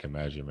imagine,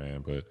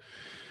 man. But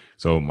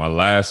so my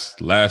last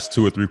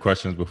 2 or 3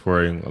 questions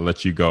before I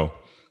let you go.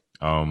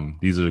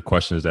 These are the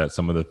questions that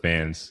some of the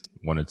fans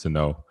wanted to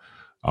know.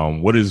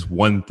 What is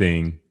one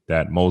thing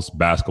that most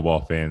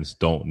basketball fans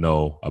don't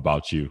know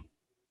about you?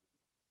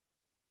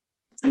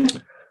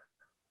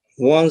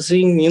 One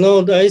thing,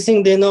 I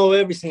think they know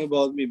everything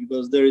about me,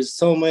 because there is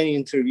so many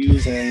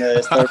interviews, and I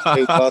started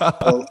playing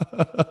basketball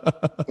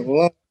a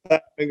long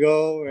time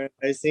ago, and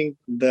I think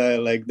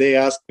they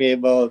asked me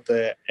about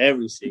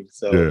everything.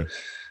 So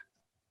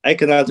I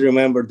cannot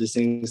remember the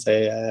things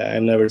I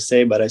never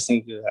say, but I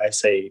think I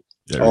say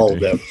all of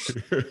them.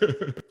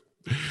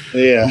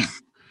 Yeah.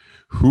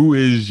 Who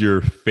is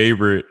your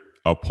favorite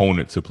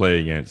opponent to play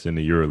against in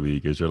the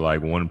EuroLeague? Is there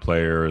like one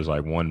player, is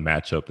like one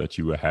matchup that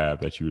you would have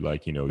that you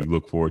like, you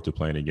look forward to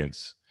playing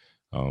against,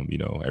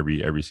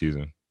 every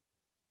season?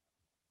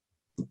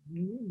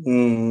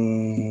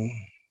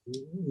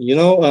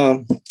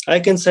 I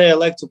can say I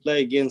like to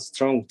play against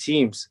strong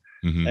teams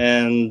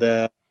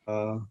and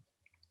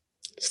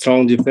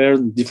strong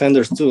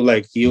defenders too.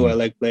 Like you, I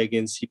like play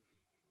against you.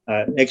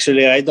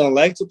 Actually, I don't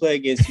like to play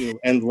against you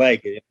and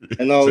like it.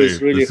 I know it's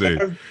really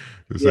hard.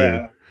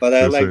 Yeah, but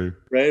I like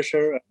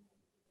pressure.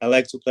 I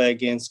like to play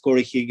against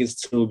Corey Higgins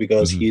too,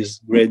 because he's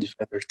a great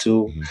defender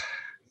too.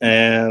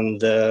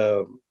 And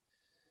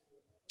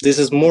this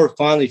is more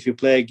fun if you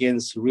play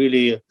against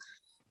really,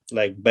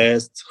 like,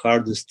 best,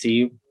 hardest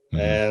team.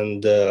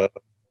 And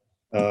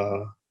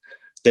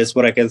that's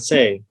what I can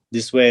say.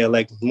 This way I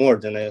like it more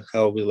than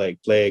how we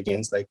like play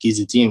against like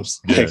easy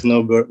teams. Like no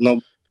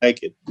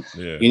like it.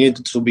 You need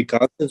to be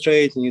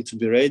concentrated, you need to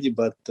be ready,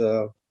 but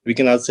we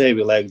cannot say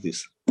we like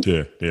this.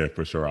 Yeah,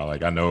 for sure.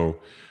 I know,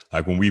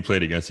 like when we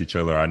played against each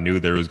other, I knew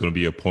there was going to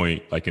be a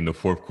point like in the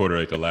fourth quarter,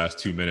 like the last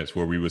 2 minutes,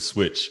 where we would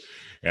switch.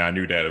 And I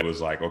knew that it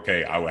was like,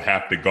 okay, I would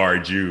have to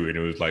guard you. And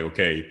it was like,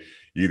 okay,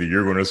 either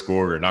you're going to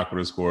score or not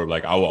going to score.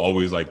 Like I will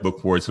always like look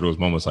forward to those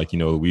moments. Like,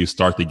 we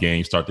start the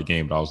game.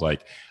 But I was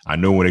like, I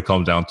know when it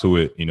comes down to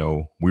it,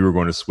 we were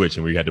going to switch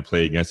and we had to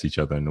play against each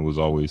other. And it was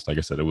always, like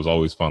I said, it was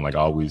always fun. Like I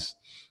always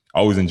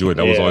enjoyed.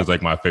 That was always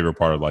like my favorite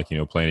part of like,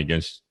 playing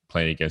against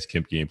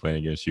Kimke and playing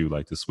against you,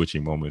 like the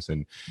switching moments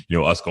and,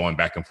 us going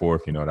back and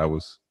forth, that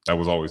was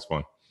always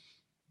fun.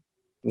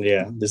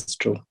 Yeah, this is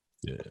true.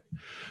 Yeah.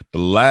 The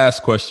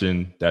last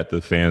question that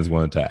the fans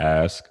wanted to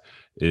ask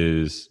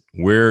is,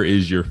 where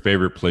is your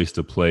favorite place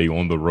to play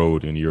on the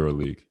road in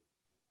EuroLeague?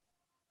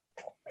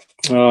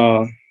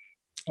 On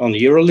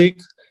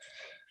EuroLeague,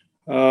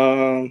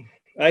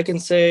 I can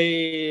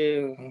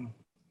say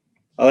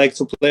I like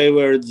to play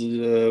where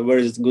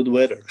it's good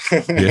weather.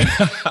 Yeah.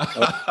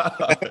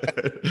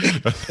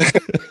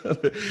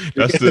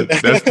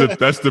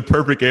 that's the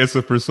perfect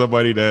answer for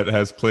somebody that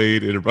has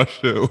played in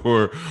Russia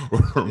or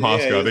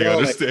Moscow. Yeah, they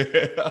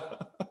understand.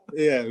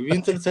 Yeah,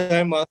 winter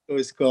time Moscow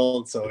is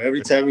cold, so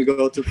every time we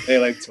go to play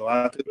like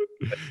Toronto,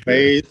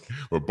 Spain,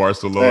 or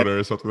Barcelona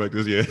or something like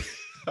this, yeah,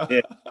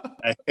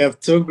 I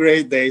have 2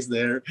 great days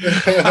there.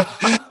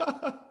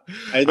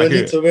 I don't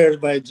need to wear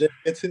my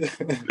jacket.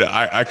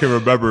 I can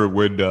remember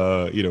when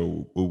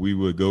when we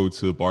would go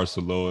to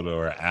Barcelona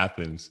or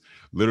Athens,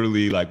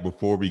 literally like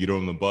before we get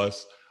on the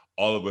bus,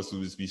 all of us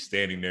would just be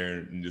standing there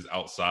and just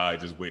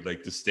outside, just wait,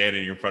 like just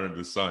standing in front of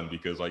the sun,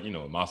 because like in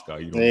Moscow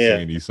you don't see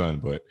any sun,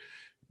 but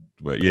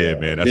yeah,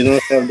 man, we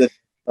don't have that.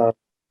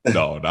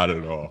 No, not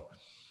at all.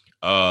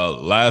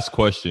 Last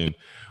question.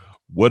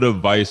 What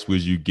advice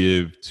would you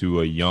give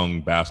to a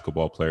young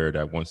basketball player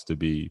that wants to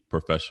be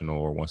professional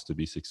or wants to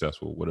be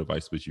successful? What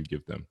advice would you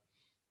give them?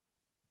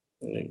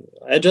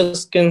 I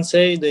just can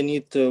say they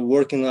need to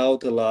working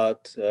out a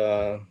lot,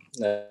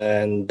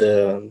 and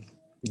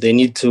they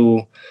need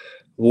to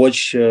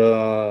watch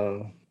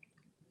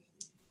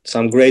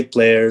some great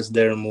players,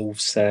 their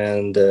moves,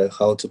 and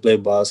how to play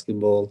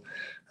basketball.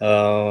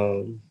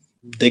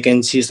 They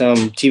can see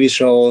some TV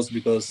shows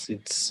because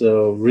it's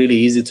really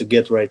easy to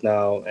get right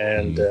now.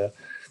 And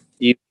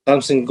if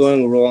something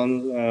going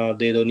wrong,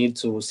 they don't need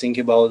to think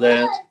about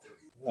that.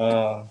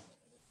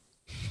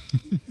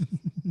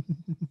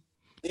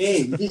 Hey,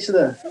 иди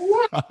сюда.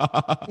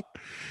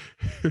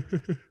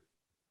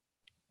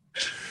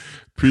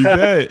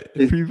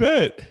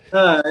 Привет.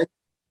 Hi.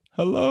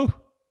 Hello.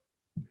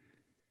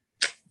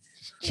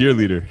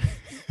 Cheerleader.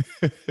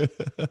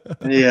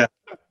 Yeah.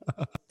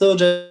 So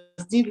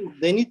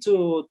they need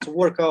to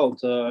work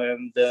out,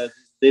 and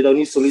they don't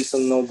need to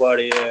listen to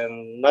nobody.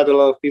 And not a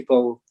lot of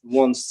people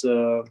wants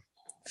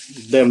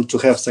them to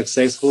have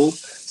successful.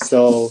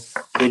 So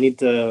they need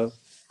to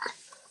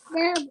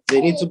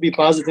be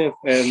positive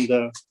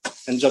and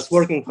just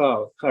working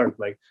hard,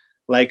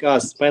 like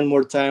us. Spend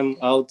more time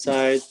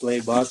outside,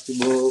 play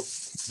basketball.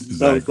 Exactly.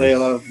 Don't play a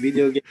lot of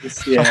video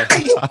games. Yeah.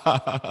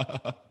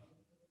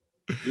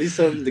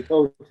 Listen to the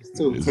coaches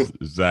too.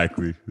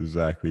 Exactly.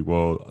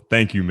 Well,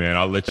 thank you, man.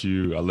 I'll let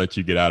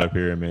you get out of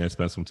here and, man,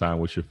 spend some time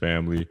with your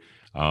family.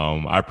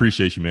 I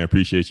appreciate you, man.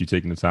 Appreciate you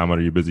taking the time out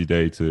of your busy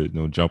day to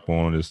jump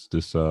on this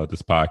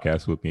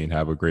podcast with me and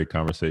have a great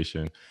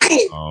conversation.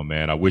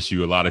 Man, I wish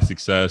you a lot of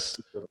success.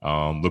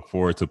 Look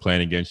forward to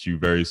playing against you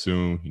very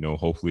soon.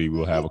 Hopefully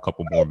we'll have a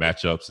couple more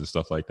matchups and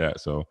stuff like that.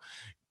 So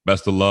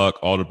best of luck.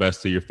 All the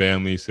best to your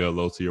family. Say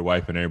hello to your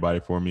wife and everybody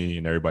for me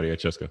and everybody at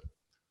Cheska.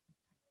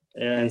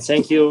 And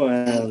thank you.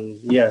 And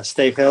yeah,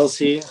 stay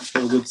healthy.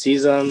 Have a good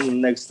season.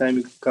 Next time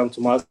you come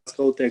to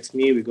Moscow, text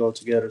me. We go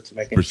together to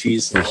mac and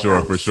cheese. For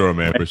sure,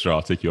 man. For sure.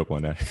 I'll take you up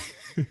on that.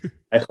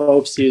 I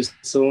hope see you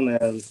soon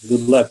and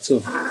good luck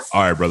too.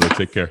 All right, brother.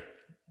 Take care.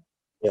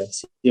 Yeah,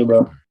 see you,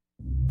 bro.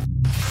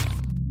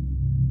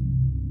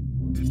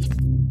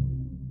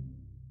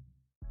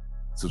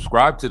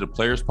 Subscribe to the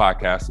Players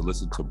Podcast to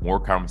listen to more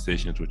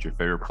conversations with your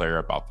favorite player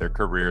about their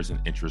careers and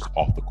interests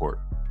off the court.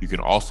 You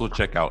can also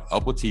check out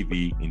Upward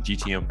TV and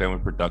GTM Family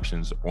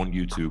Productions on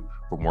YouTube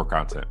for more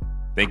content.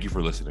 Thank you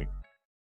for listening.